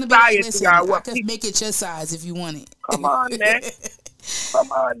 because Tan will be like, listen, I could make it your size if you want it. Come on, man. Come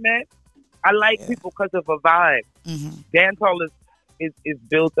on, man. I like people because of a vibe. Mm-hmm. Dancehall is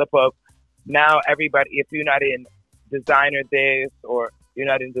built up of now everybody. If you're not in designer this or you're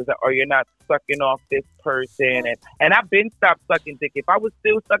not in design or you're not sucking off this person, and I've been stopped sucking dick. If I was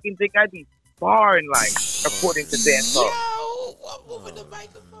still sucking dick, I'd be far in line, according to dancehall. Yo, I'm moving the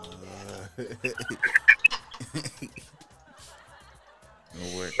microphone down.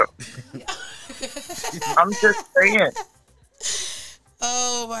 I'm just saying.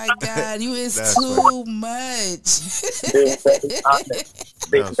 Oh my God, you is too much.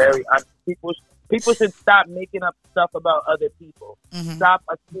 Being very honest. People should stop making up stuff about other people. Mm-hmm. Stop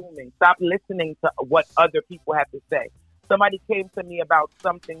assuming. Stop listening to what other people have to say. Somebody came to me about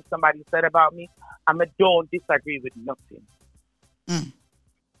something somebody said about me. Don't disagree with nothing. Mm.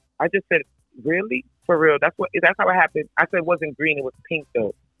 I just said, really? For real? That's how it happened. I said it wasn't green, it was pink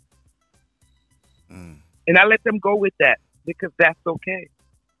though. Mm. And I let them go with that because that's okay.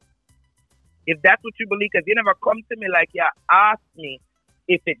 If that's what you believe, because you never come to me like, yeah, ask me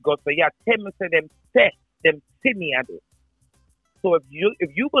if it goes. So yeah, tell me to them see me I do. So if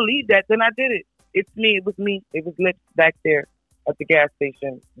you believe that, then I did it. It's me. It was me. It was lit back there at the gas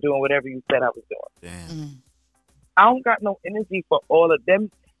station doing whatever you said I was doing. Damn. Mm. I don't got no energy for all of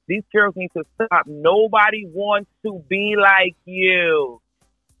them. These girls need to stop. Nobody wants to be like you.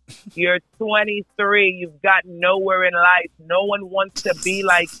 You're 23. You've got nowhere in life. No one wants to be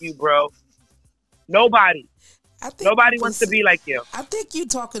like you, bro. Nobody. Nobody wants to be like you. I think you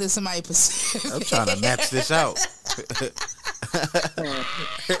talking to somebody. I'm trying to match this out.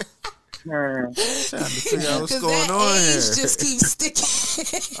 Trying to figure out what's going on here. Just keeps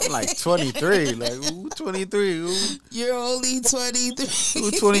sticking. I'm like 23. Like, who 23? Who? You're only 23.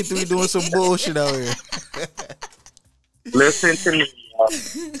 Who 23 doing some bullshit out here? Listen to me.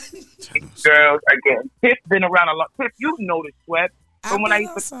 Girls, again, Tiff's been around a lot. Tiff, you know the sweat. From when I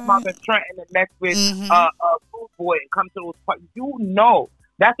used to come out in Trenton and mess with Food Boy and come to those parties, you know.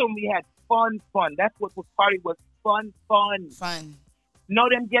 That's when we had fun. That's what the party was, fun. No,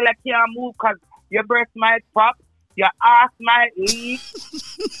 them girls can't move because your breast might pop, your ass might leak,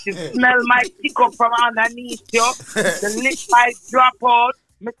 the smell might pick up from underneath you, the lip might drop out.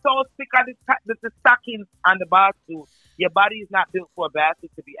 I'm so sick of the stockings and the bathsuit. Your body is not built for a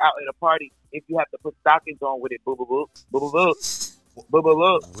basket to be out at a party if you have to put stockings on with it. Boo, boo, boo. Boo, boo, boo. Boo, boo,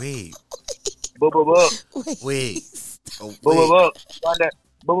 boo. Wait. Boo, boo, boo. Wait. Boo, boo, boo.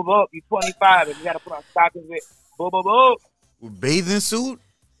 Boo, boo, boo. You're 25 and you got to put on stockings with boo, boo, boo. Bathing suit?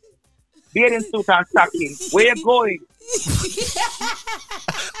 Bathing suit and stockings. Where you going?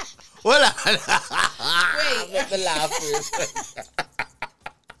 Hold on. Wait. Let me laugh first.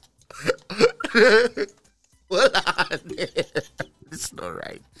 Hold on. It's not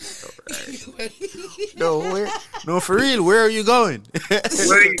right. No, for real. Where are you going? Where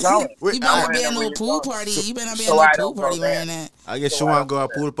are you going? You better be at no pool party. You better be at no pool party wearing that. I guess you want to go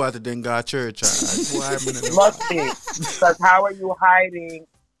to a pool party, then go to church. That's why I'm must be. Because how are you hiding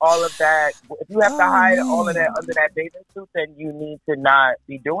all of that? If you have to hide all of that under that bathing suit, then you need to not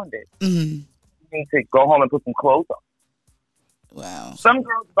be doing this. Mm-hmm. You need to go home and put some clothes on. Wow. Some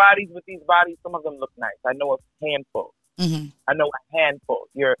girls' bodies with these bodies, some of them look nice. I know a handful. Mm-hmm. I know a handful.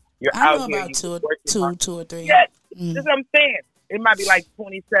 You're I out know here. About two or three. Yes, mm-hmm. That's what I'm saying. It might be like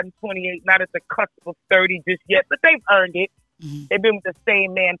 27, 28, not at the cusp of 30 just yet, but they've earned it. Mm-hmm. They've been with the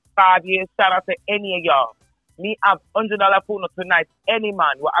same man 5 years. Shout out to any of y'all. Me, I'm $100 phone tonight. Any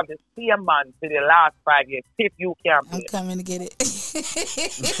man will have the same man for the last 5 years. If you can't I'm coming to get it.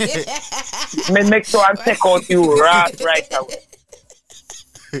 Make sure I take out you right away.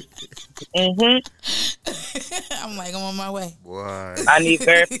 I'm like, I'm on my way. Why? I need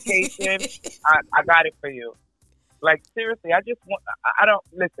verification. I got it for you. Like, seriously, I don't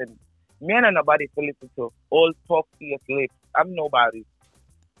listen. Me and nobody to listen to. All talk to your lips. I'm nobody.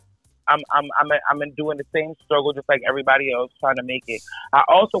 I'm doing the same struggle just like everybody else trying to make it. I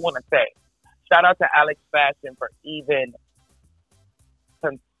also want to say, shout out to Alex Fashion for even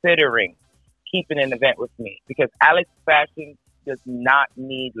considering keeping an event with me because Alex Fashion does not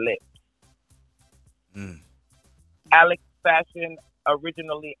need lips. Alex Fashion,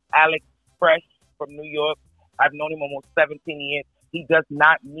 originally Alex Fresh from New York. I've known him almost 17 years. He does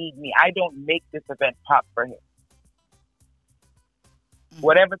not need me. I don't make this event pop for him.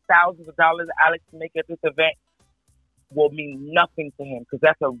 Whatever thousands of dollars Alex make at this event will mean nothing to him because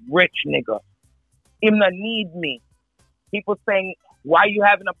that's a rich nigga. Him not need me. People saying, why you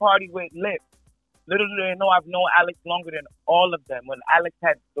having a party with lips? Little do they know I've known Alex longer than all of them. When Alex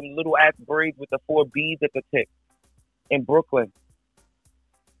had some little ass braids with the 4 beads at the tip in Brooklyn.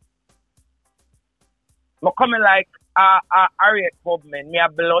 I'm coming like Harriet Tubman. Me a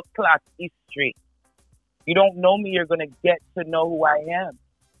blood clot history. You don't know me, you're going to get to know who I am.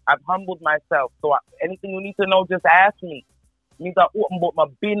 I've humbled myself. So anything you need to know, just ask me. Means I open up my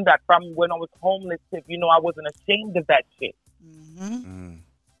bin that from when I was homeless. If you know, I wasn't ashamed of that shit.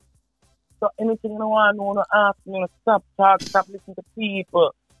 So anything you want to ask me, stop talk, stop listening to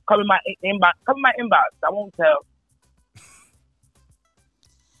people. Come in my inbox. I won't tell.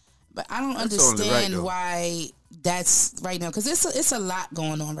 But I don't understand why that's right now, because it's a lot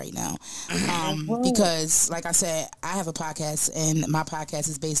going on right now. Because, like I said, I have a podcast, and my podcast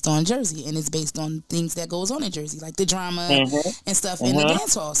is based on Jersey, and it's based on things that goes on in Jersey, like the drama and stuff in the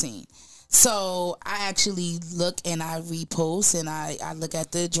dancehall scene. So I actually look and I repost and I look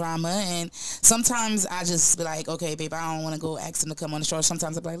at the drama, and sometimes I just be like, okay, babe, I don't want to go ask them to come on the show.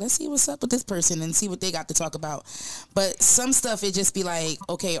 Sometimes I be like, let's see what's up with this person and see what they got to talk about. But some stuff, it just be like,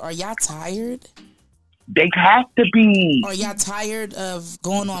 okay, are y'all tired? They have to be. Are y'all tired of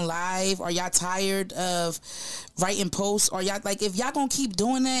going on live? Are y'all tired of writing posts? Are y'all, like, if y'all gonna keep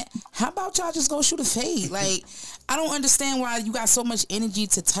doing that, how about y'all just go shoot a fade? Like, I don't understand why you got so much energy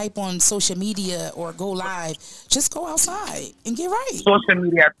to type on social media or go live. Just go outside and get right. Social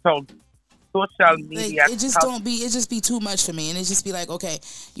media, it just be too much for me, and it just be like, okay,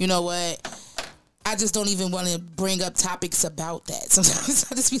 you know what? I just don't even want to bring up topics about that. Sometimes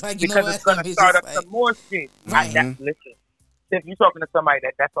I just be like, you know what? Because it's going to start up some more shit. Right. Listen, if you're talking to somebody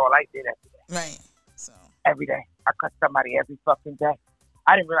that's all I did every day. Right. So every day. I cut somebody every fucking day.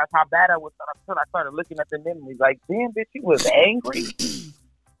 I didn't realize how bad I was until I started looking at the memories. Like, damn, bitch, you was angry.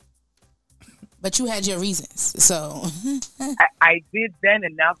 But you had your reasons, so. I did then,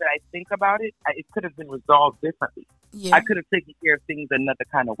 and now that I think about it, it could have been resolved differently. Yeah. I could have taken care of things another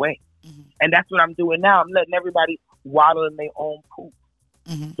kind of way. And that's what I'm doing now. I'm letting everybody waddle in their own poop.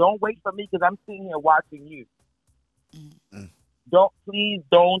 Don't wait for me because I'm sitting here watching you. Please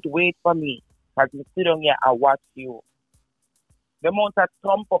don't wait for me because you sit on here and watch you. The amount of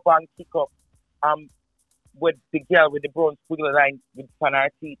thump up and kick up with the girl with the brown squiggle line with her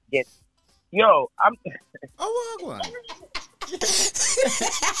teeth get. Yo, I'm. Oh, go on.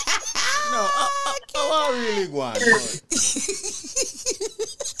 No, I really want.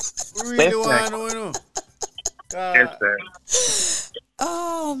 Really want to know. Yes, sir.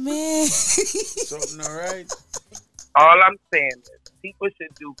 Oh man. Something all right. All I'm saying is people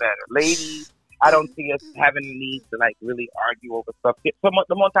should do better, ladies. I don't see us having a need to like really argue over stuff. The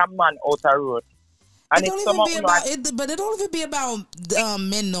more time man out the road. And it don't even be about it, but it don't even be about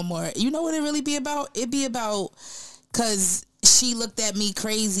men no more. You know what it really be about? It be about because she looked at me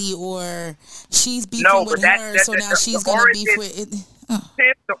crazy, or she's beefing with her, so now she's gonna beef with it.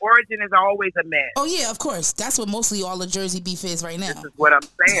 The origin is always a man. Oh yeah, of course. That's what mostly all the Jersey beef is right now. This is what I'm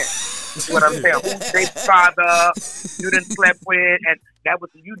saying. Who's their father you done slept with, and that was,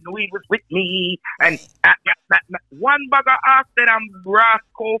 you knew he was with me, and one bugger after them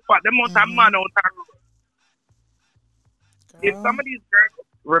rascal for the most man out there. If some of these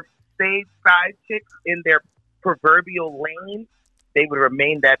girls stayed side chicks in their proverbial lane, they would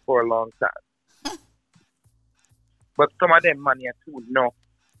remain that for a long time. But some of them money are too no.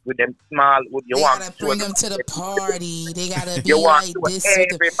 With them small, with you want to bring them to the party. They gotta be you like want this.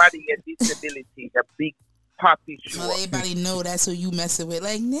 Everybody with disability, the big poppy show. Well, everybody know that's who you messing with.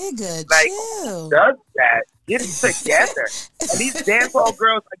 Like, nigga, like, chill. Does that? Get it together. And these dancehall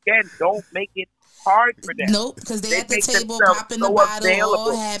girls again don't make it hard for them. Nope, because they at the table popping the bottle, available.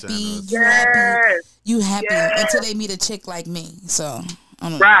 all happy. Yes. You happy until they meet a chick like me. So I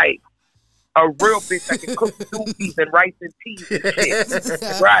don't know. Right. A real bitch that can cook soups and rice and peas and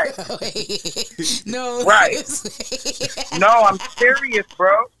shit. Right. No. Right. No, I'm serious,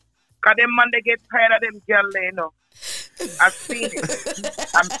 bro. Cause them man they get tired of them girls, you know. I've seen it.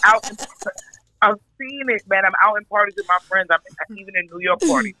 I've seen it, man. I'm out in parties with my friends. I'm even in New York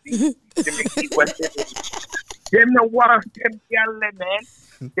parties. Them the ones, them girls,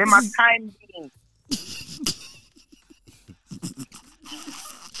 man. Them my time being.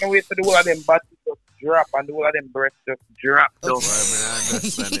 can't wait for the whole of them butts just drop and the whole of them breasts just drop. Though. I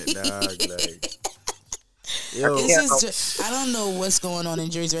understand it, dog. Like, yo. It's just, I don't know what's going on in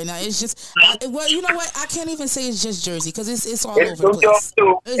Jersey right now. It's just, well, you know what? I can't even say it's just Jersey because it's all over the place.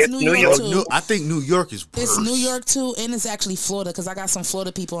 It's New York too. I think New York is worse. It's New York too, and it's actually Florida because I got some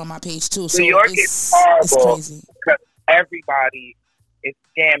Florida people on my page too. So New York is horrible. It's crazy because everybody is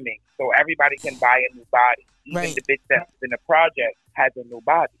scamming, so everybody can buy a new body. Even the bitch that's in the project has a new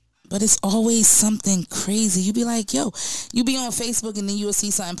body. But it's always something crazy. You be like, yo, you be on Facebook and then you'll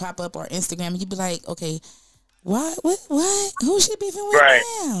see something pop up or Instagram and you be like, okay, what? Who she beefing with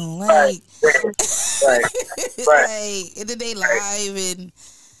now? Like, right. And then they live and.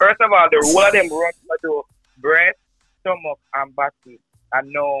 First of all, the one of them run to do breast, stomach, and body. I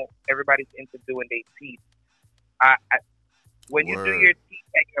know everybody's into doing their teeth. When you do your teeth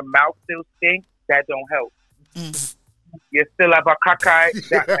and your mouth still stinks, that don't help. You still have a cockeye.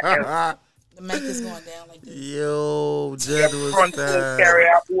 The mic is going down like this. Yo, that was that. Carry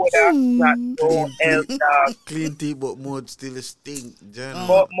out water. Not so clean teeth, but more still stink.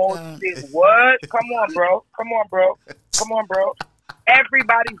 But more stink. What? Come on, bro.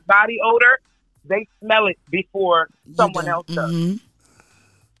 Everybody's body odor, they smell it before someone else does.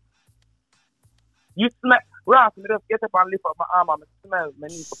 You smell. Ross, me just get up and lift up my arm and smell. I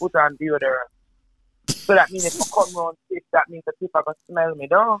need to put on deodorant. So that means if I come around stiff, that means the people are going to smell me,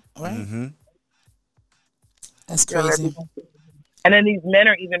 though. Right. That's crazy. And then these men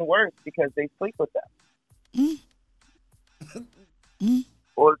are even worse because they sleep with them.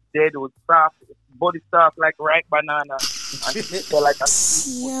 All dead was soft, body soft like ripe banana. And feel like a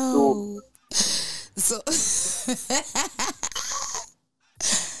yo. So.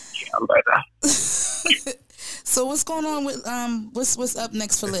 So what's going on with what's up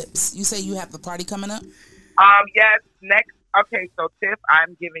next for Lips? You say you have the party coming up? Yes, next. Okay, so Tiff,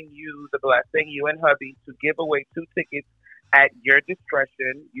 I'm giving you the blessing, you and hubby, to give away 2 tickets at your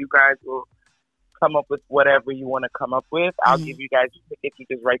discretion. You guys will come up with whatever you want to come up with. I'll give you guys the ticket. You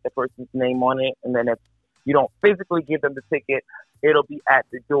just write the person's name on it, and then if you don't physically give them the ticket, it'll be at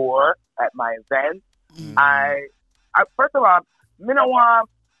the door at my event. I first of all, you know what?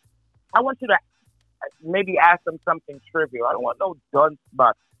 I want you to maybe ask them something trivial. I don't want no dunce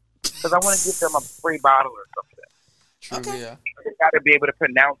butts because I want to give them a free bottle or something. Trivia. They got to be able to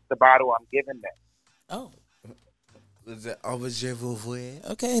pronounce the bottle I'm giving them. Oh. Is that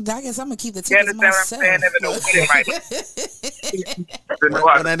okay, I guess I'm gonna keep the tickets myself.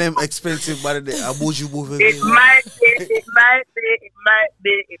 One of them expensive, but it might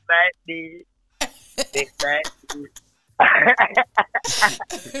be.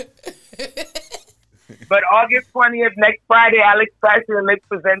 But August 20th, next Friday, Alex Fashion Lips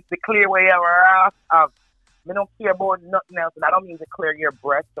presents the Clear Way of. We don't care about nothing else, and I don't mean to clear your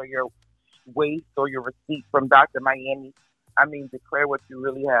breast or your waist or your receipt from Dr. Miami. I mean declare what you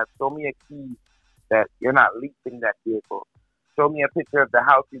really have. Show me a key that you're not leasing that vehicle. Show me a picture of the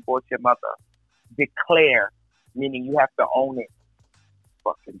house you bought your mother. Declare, meaning you have to own it.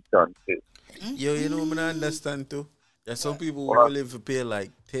 Fucking done too. Yo, you know what I understand too? There's some people who are willing to pay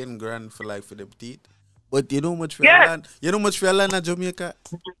like 10 grand for them teeth. But you know much for land? You know much for land in Jamaica?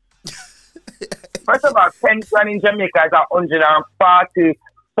 First of all, 10 grand in Jamaica is 140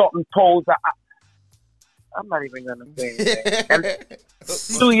 something tolls. I'm not even gonna say anything.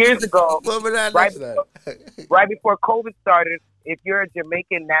 2 years ago, right before COVID started, if you're a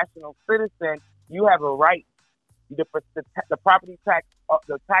Jamaican national citizen, you have a right. The property tax,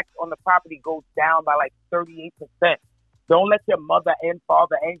 the tax on the property goes down by like 38%. Don't let your mother and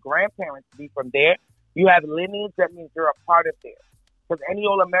father and grandparents be from there. You have lineage, that means you're a part of there. Because any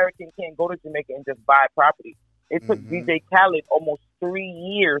old American can't go to Jamaica and just buy property. It took DJ Khaled almost 3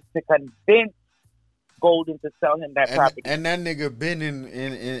 years to convince Golden to sell him that property. And that nigga been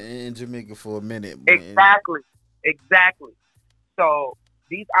in Jamaica for a minute. Exactly. So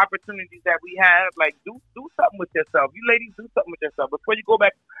these opportunities that we have, like do something with yourself. You ladies, do something with yourself. Before you go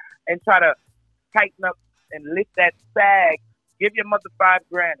back and try to tighten up and lift that sag, give your mother $5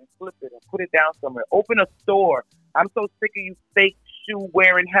 grand and flip it and put it down somewhere. Open a store. I'm so sick of you fake shoe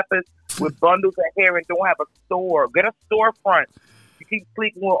wearing heifers with bundles of hair and don't have a store. Get a storefront. You keep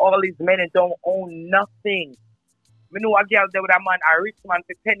sleeping with all these men and don't own nothing. I know a girl there with a man, a rich man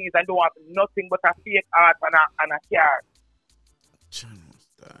for 10 years and don't have nothing but a fake art and a car.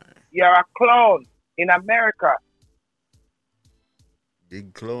 You're a clown in America.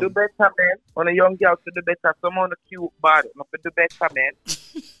 Big clown. Do better, man. When a young girl to do better, someone on a cute body. Not do better, man.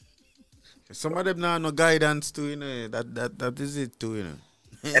 Some of them now no guidance too, you know. That is it too, you know.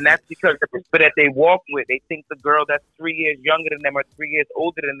 And that's because the people that they walk with, they think the girl that's 3 years younger than them or 3 years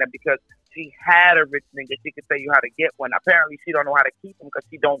older than them because she had a rich nigga. She could tell you how to get one. Apparently, she don't know how to keep him because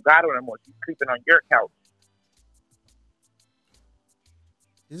she don't got one anymore. She's sleeping on your couch.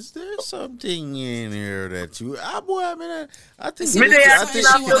 Is there something in here that you... boy, I mean, I think... She want to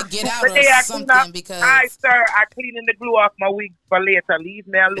get out or something because... Hi, sir. I cleaning the glue off my wig for later. Leave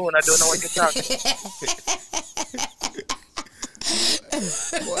me alone. I don't know what you're talking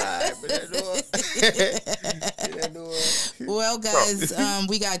Well, guys,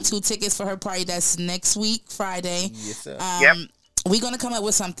 we got 2 tickets for her party. That's next week, Friday. Yes, sir. We're going to come up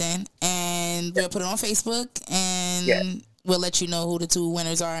with something, and we'll put it on Facebook, and we'll let you know who the 2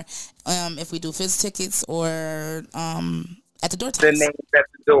 winners are, if we do fizz tickets or at the door times. The names at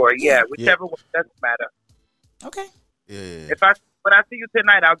the door, whichever one, doesn't matter. Okay. Yeah. When I see you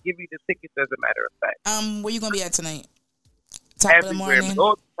tonight, I'll give you the tickets as a matter of fact. Where you going to be at tonight? Top of the morning?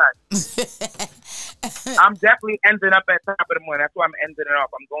 All the time. I'm definitely ending up at top of the morning. That's why I'm ending it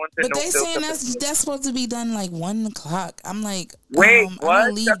off. I'm going to But they saying that's supposed to be done like 1 o'clock. I'm like, wait, I'm going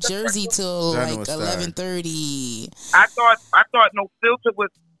to leave Jersey till like 11:30. I thought No Filter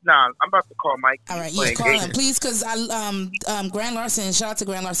was... Nah, I'm about to call Mike. All right, you call him, please, because Grand Larson, shout out to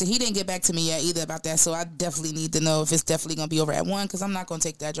Grand Larson, he didn't get back to me yet either about that, so I definitely need to know if it's definitely going to be over at 1, because I'm not going to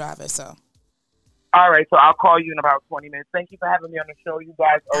take that driver, so. All right, so I'll call you in about 20 minutes. Thank you for having me on the show. You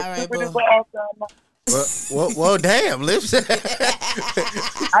guys are super duper awesome. Well, damn, Lips. I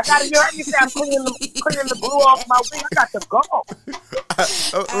gotta hear you say I'm cleaning the glue off my wing. I got to go.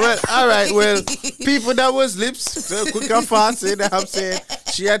 Well, all right. Well, people, that was Lips. Quick and fast. You know what I'm saying?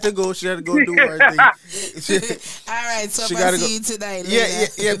 She had to go do her thing. All right, so if I see you tonight.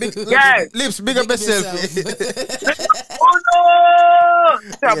 Yeah. Lips, big up yourself. Oh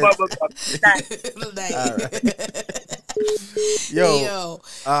no! All right. Yo,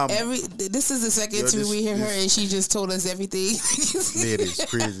 this is the second time we hear her, and she just told us everything. It is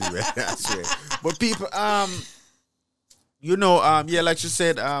crazy, man. I swear. But people, like you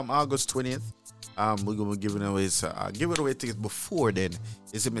said, August 20th, we're gonna be giving away tickets before then.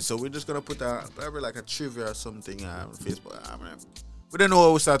 You see me? So we're just gonna put probably like a trivia or something on Facebook. We don't know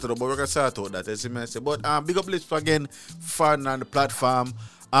how we started, but we're gonna start out that. You see me? But big up Lips again, fun on the platform.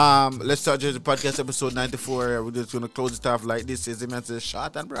 Let's start Jersey Podcast episode 94. We're just gonna close it off like this. Is it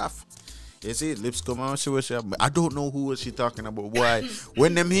short and rough? You see, Lips come on, I don't know who was she talking about. Why?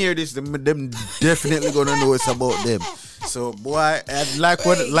 When them hear this, them definitely gonna know it's about them. So, boy, like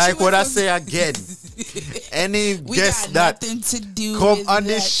what I say again. Any guest that come on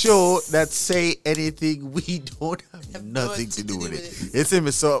this show that say anything, we don't have nothing to do with it. You see me?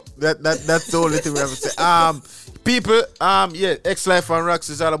 So that's the only thing we have to say. People, X Life on Rocks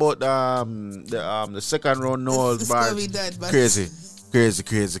is all about the second round Noel's bar. Crazy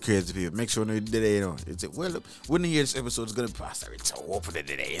people. Make sure you do that, when you hear this episode, it's gonna pass. It's open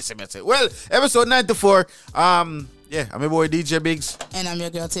today. Well, episode 94. I'm your boy DJ Biggs. And I'm your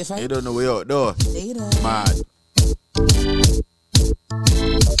girl Tiffany. You don't know we out though. Later. Mad.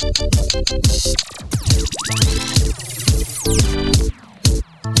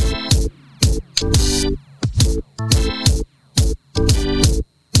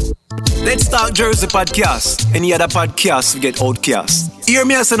 Let's Talk Jersey Podcast. Any other podcast, we get outcast. Hear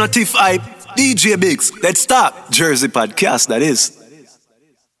me as a Tiff Hype, DJ Biggs. Let's Talk Jersey Podcast, that is.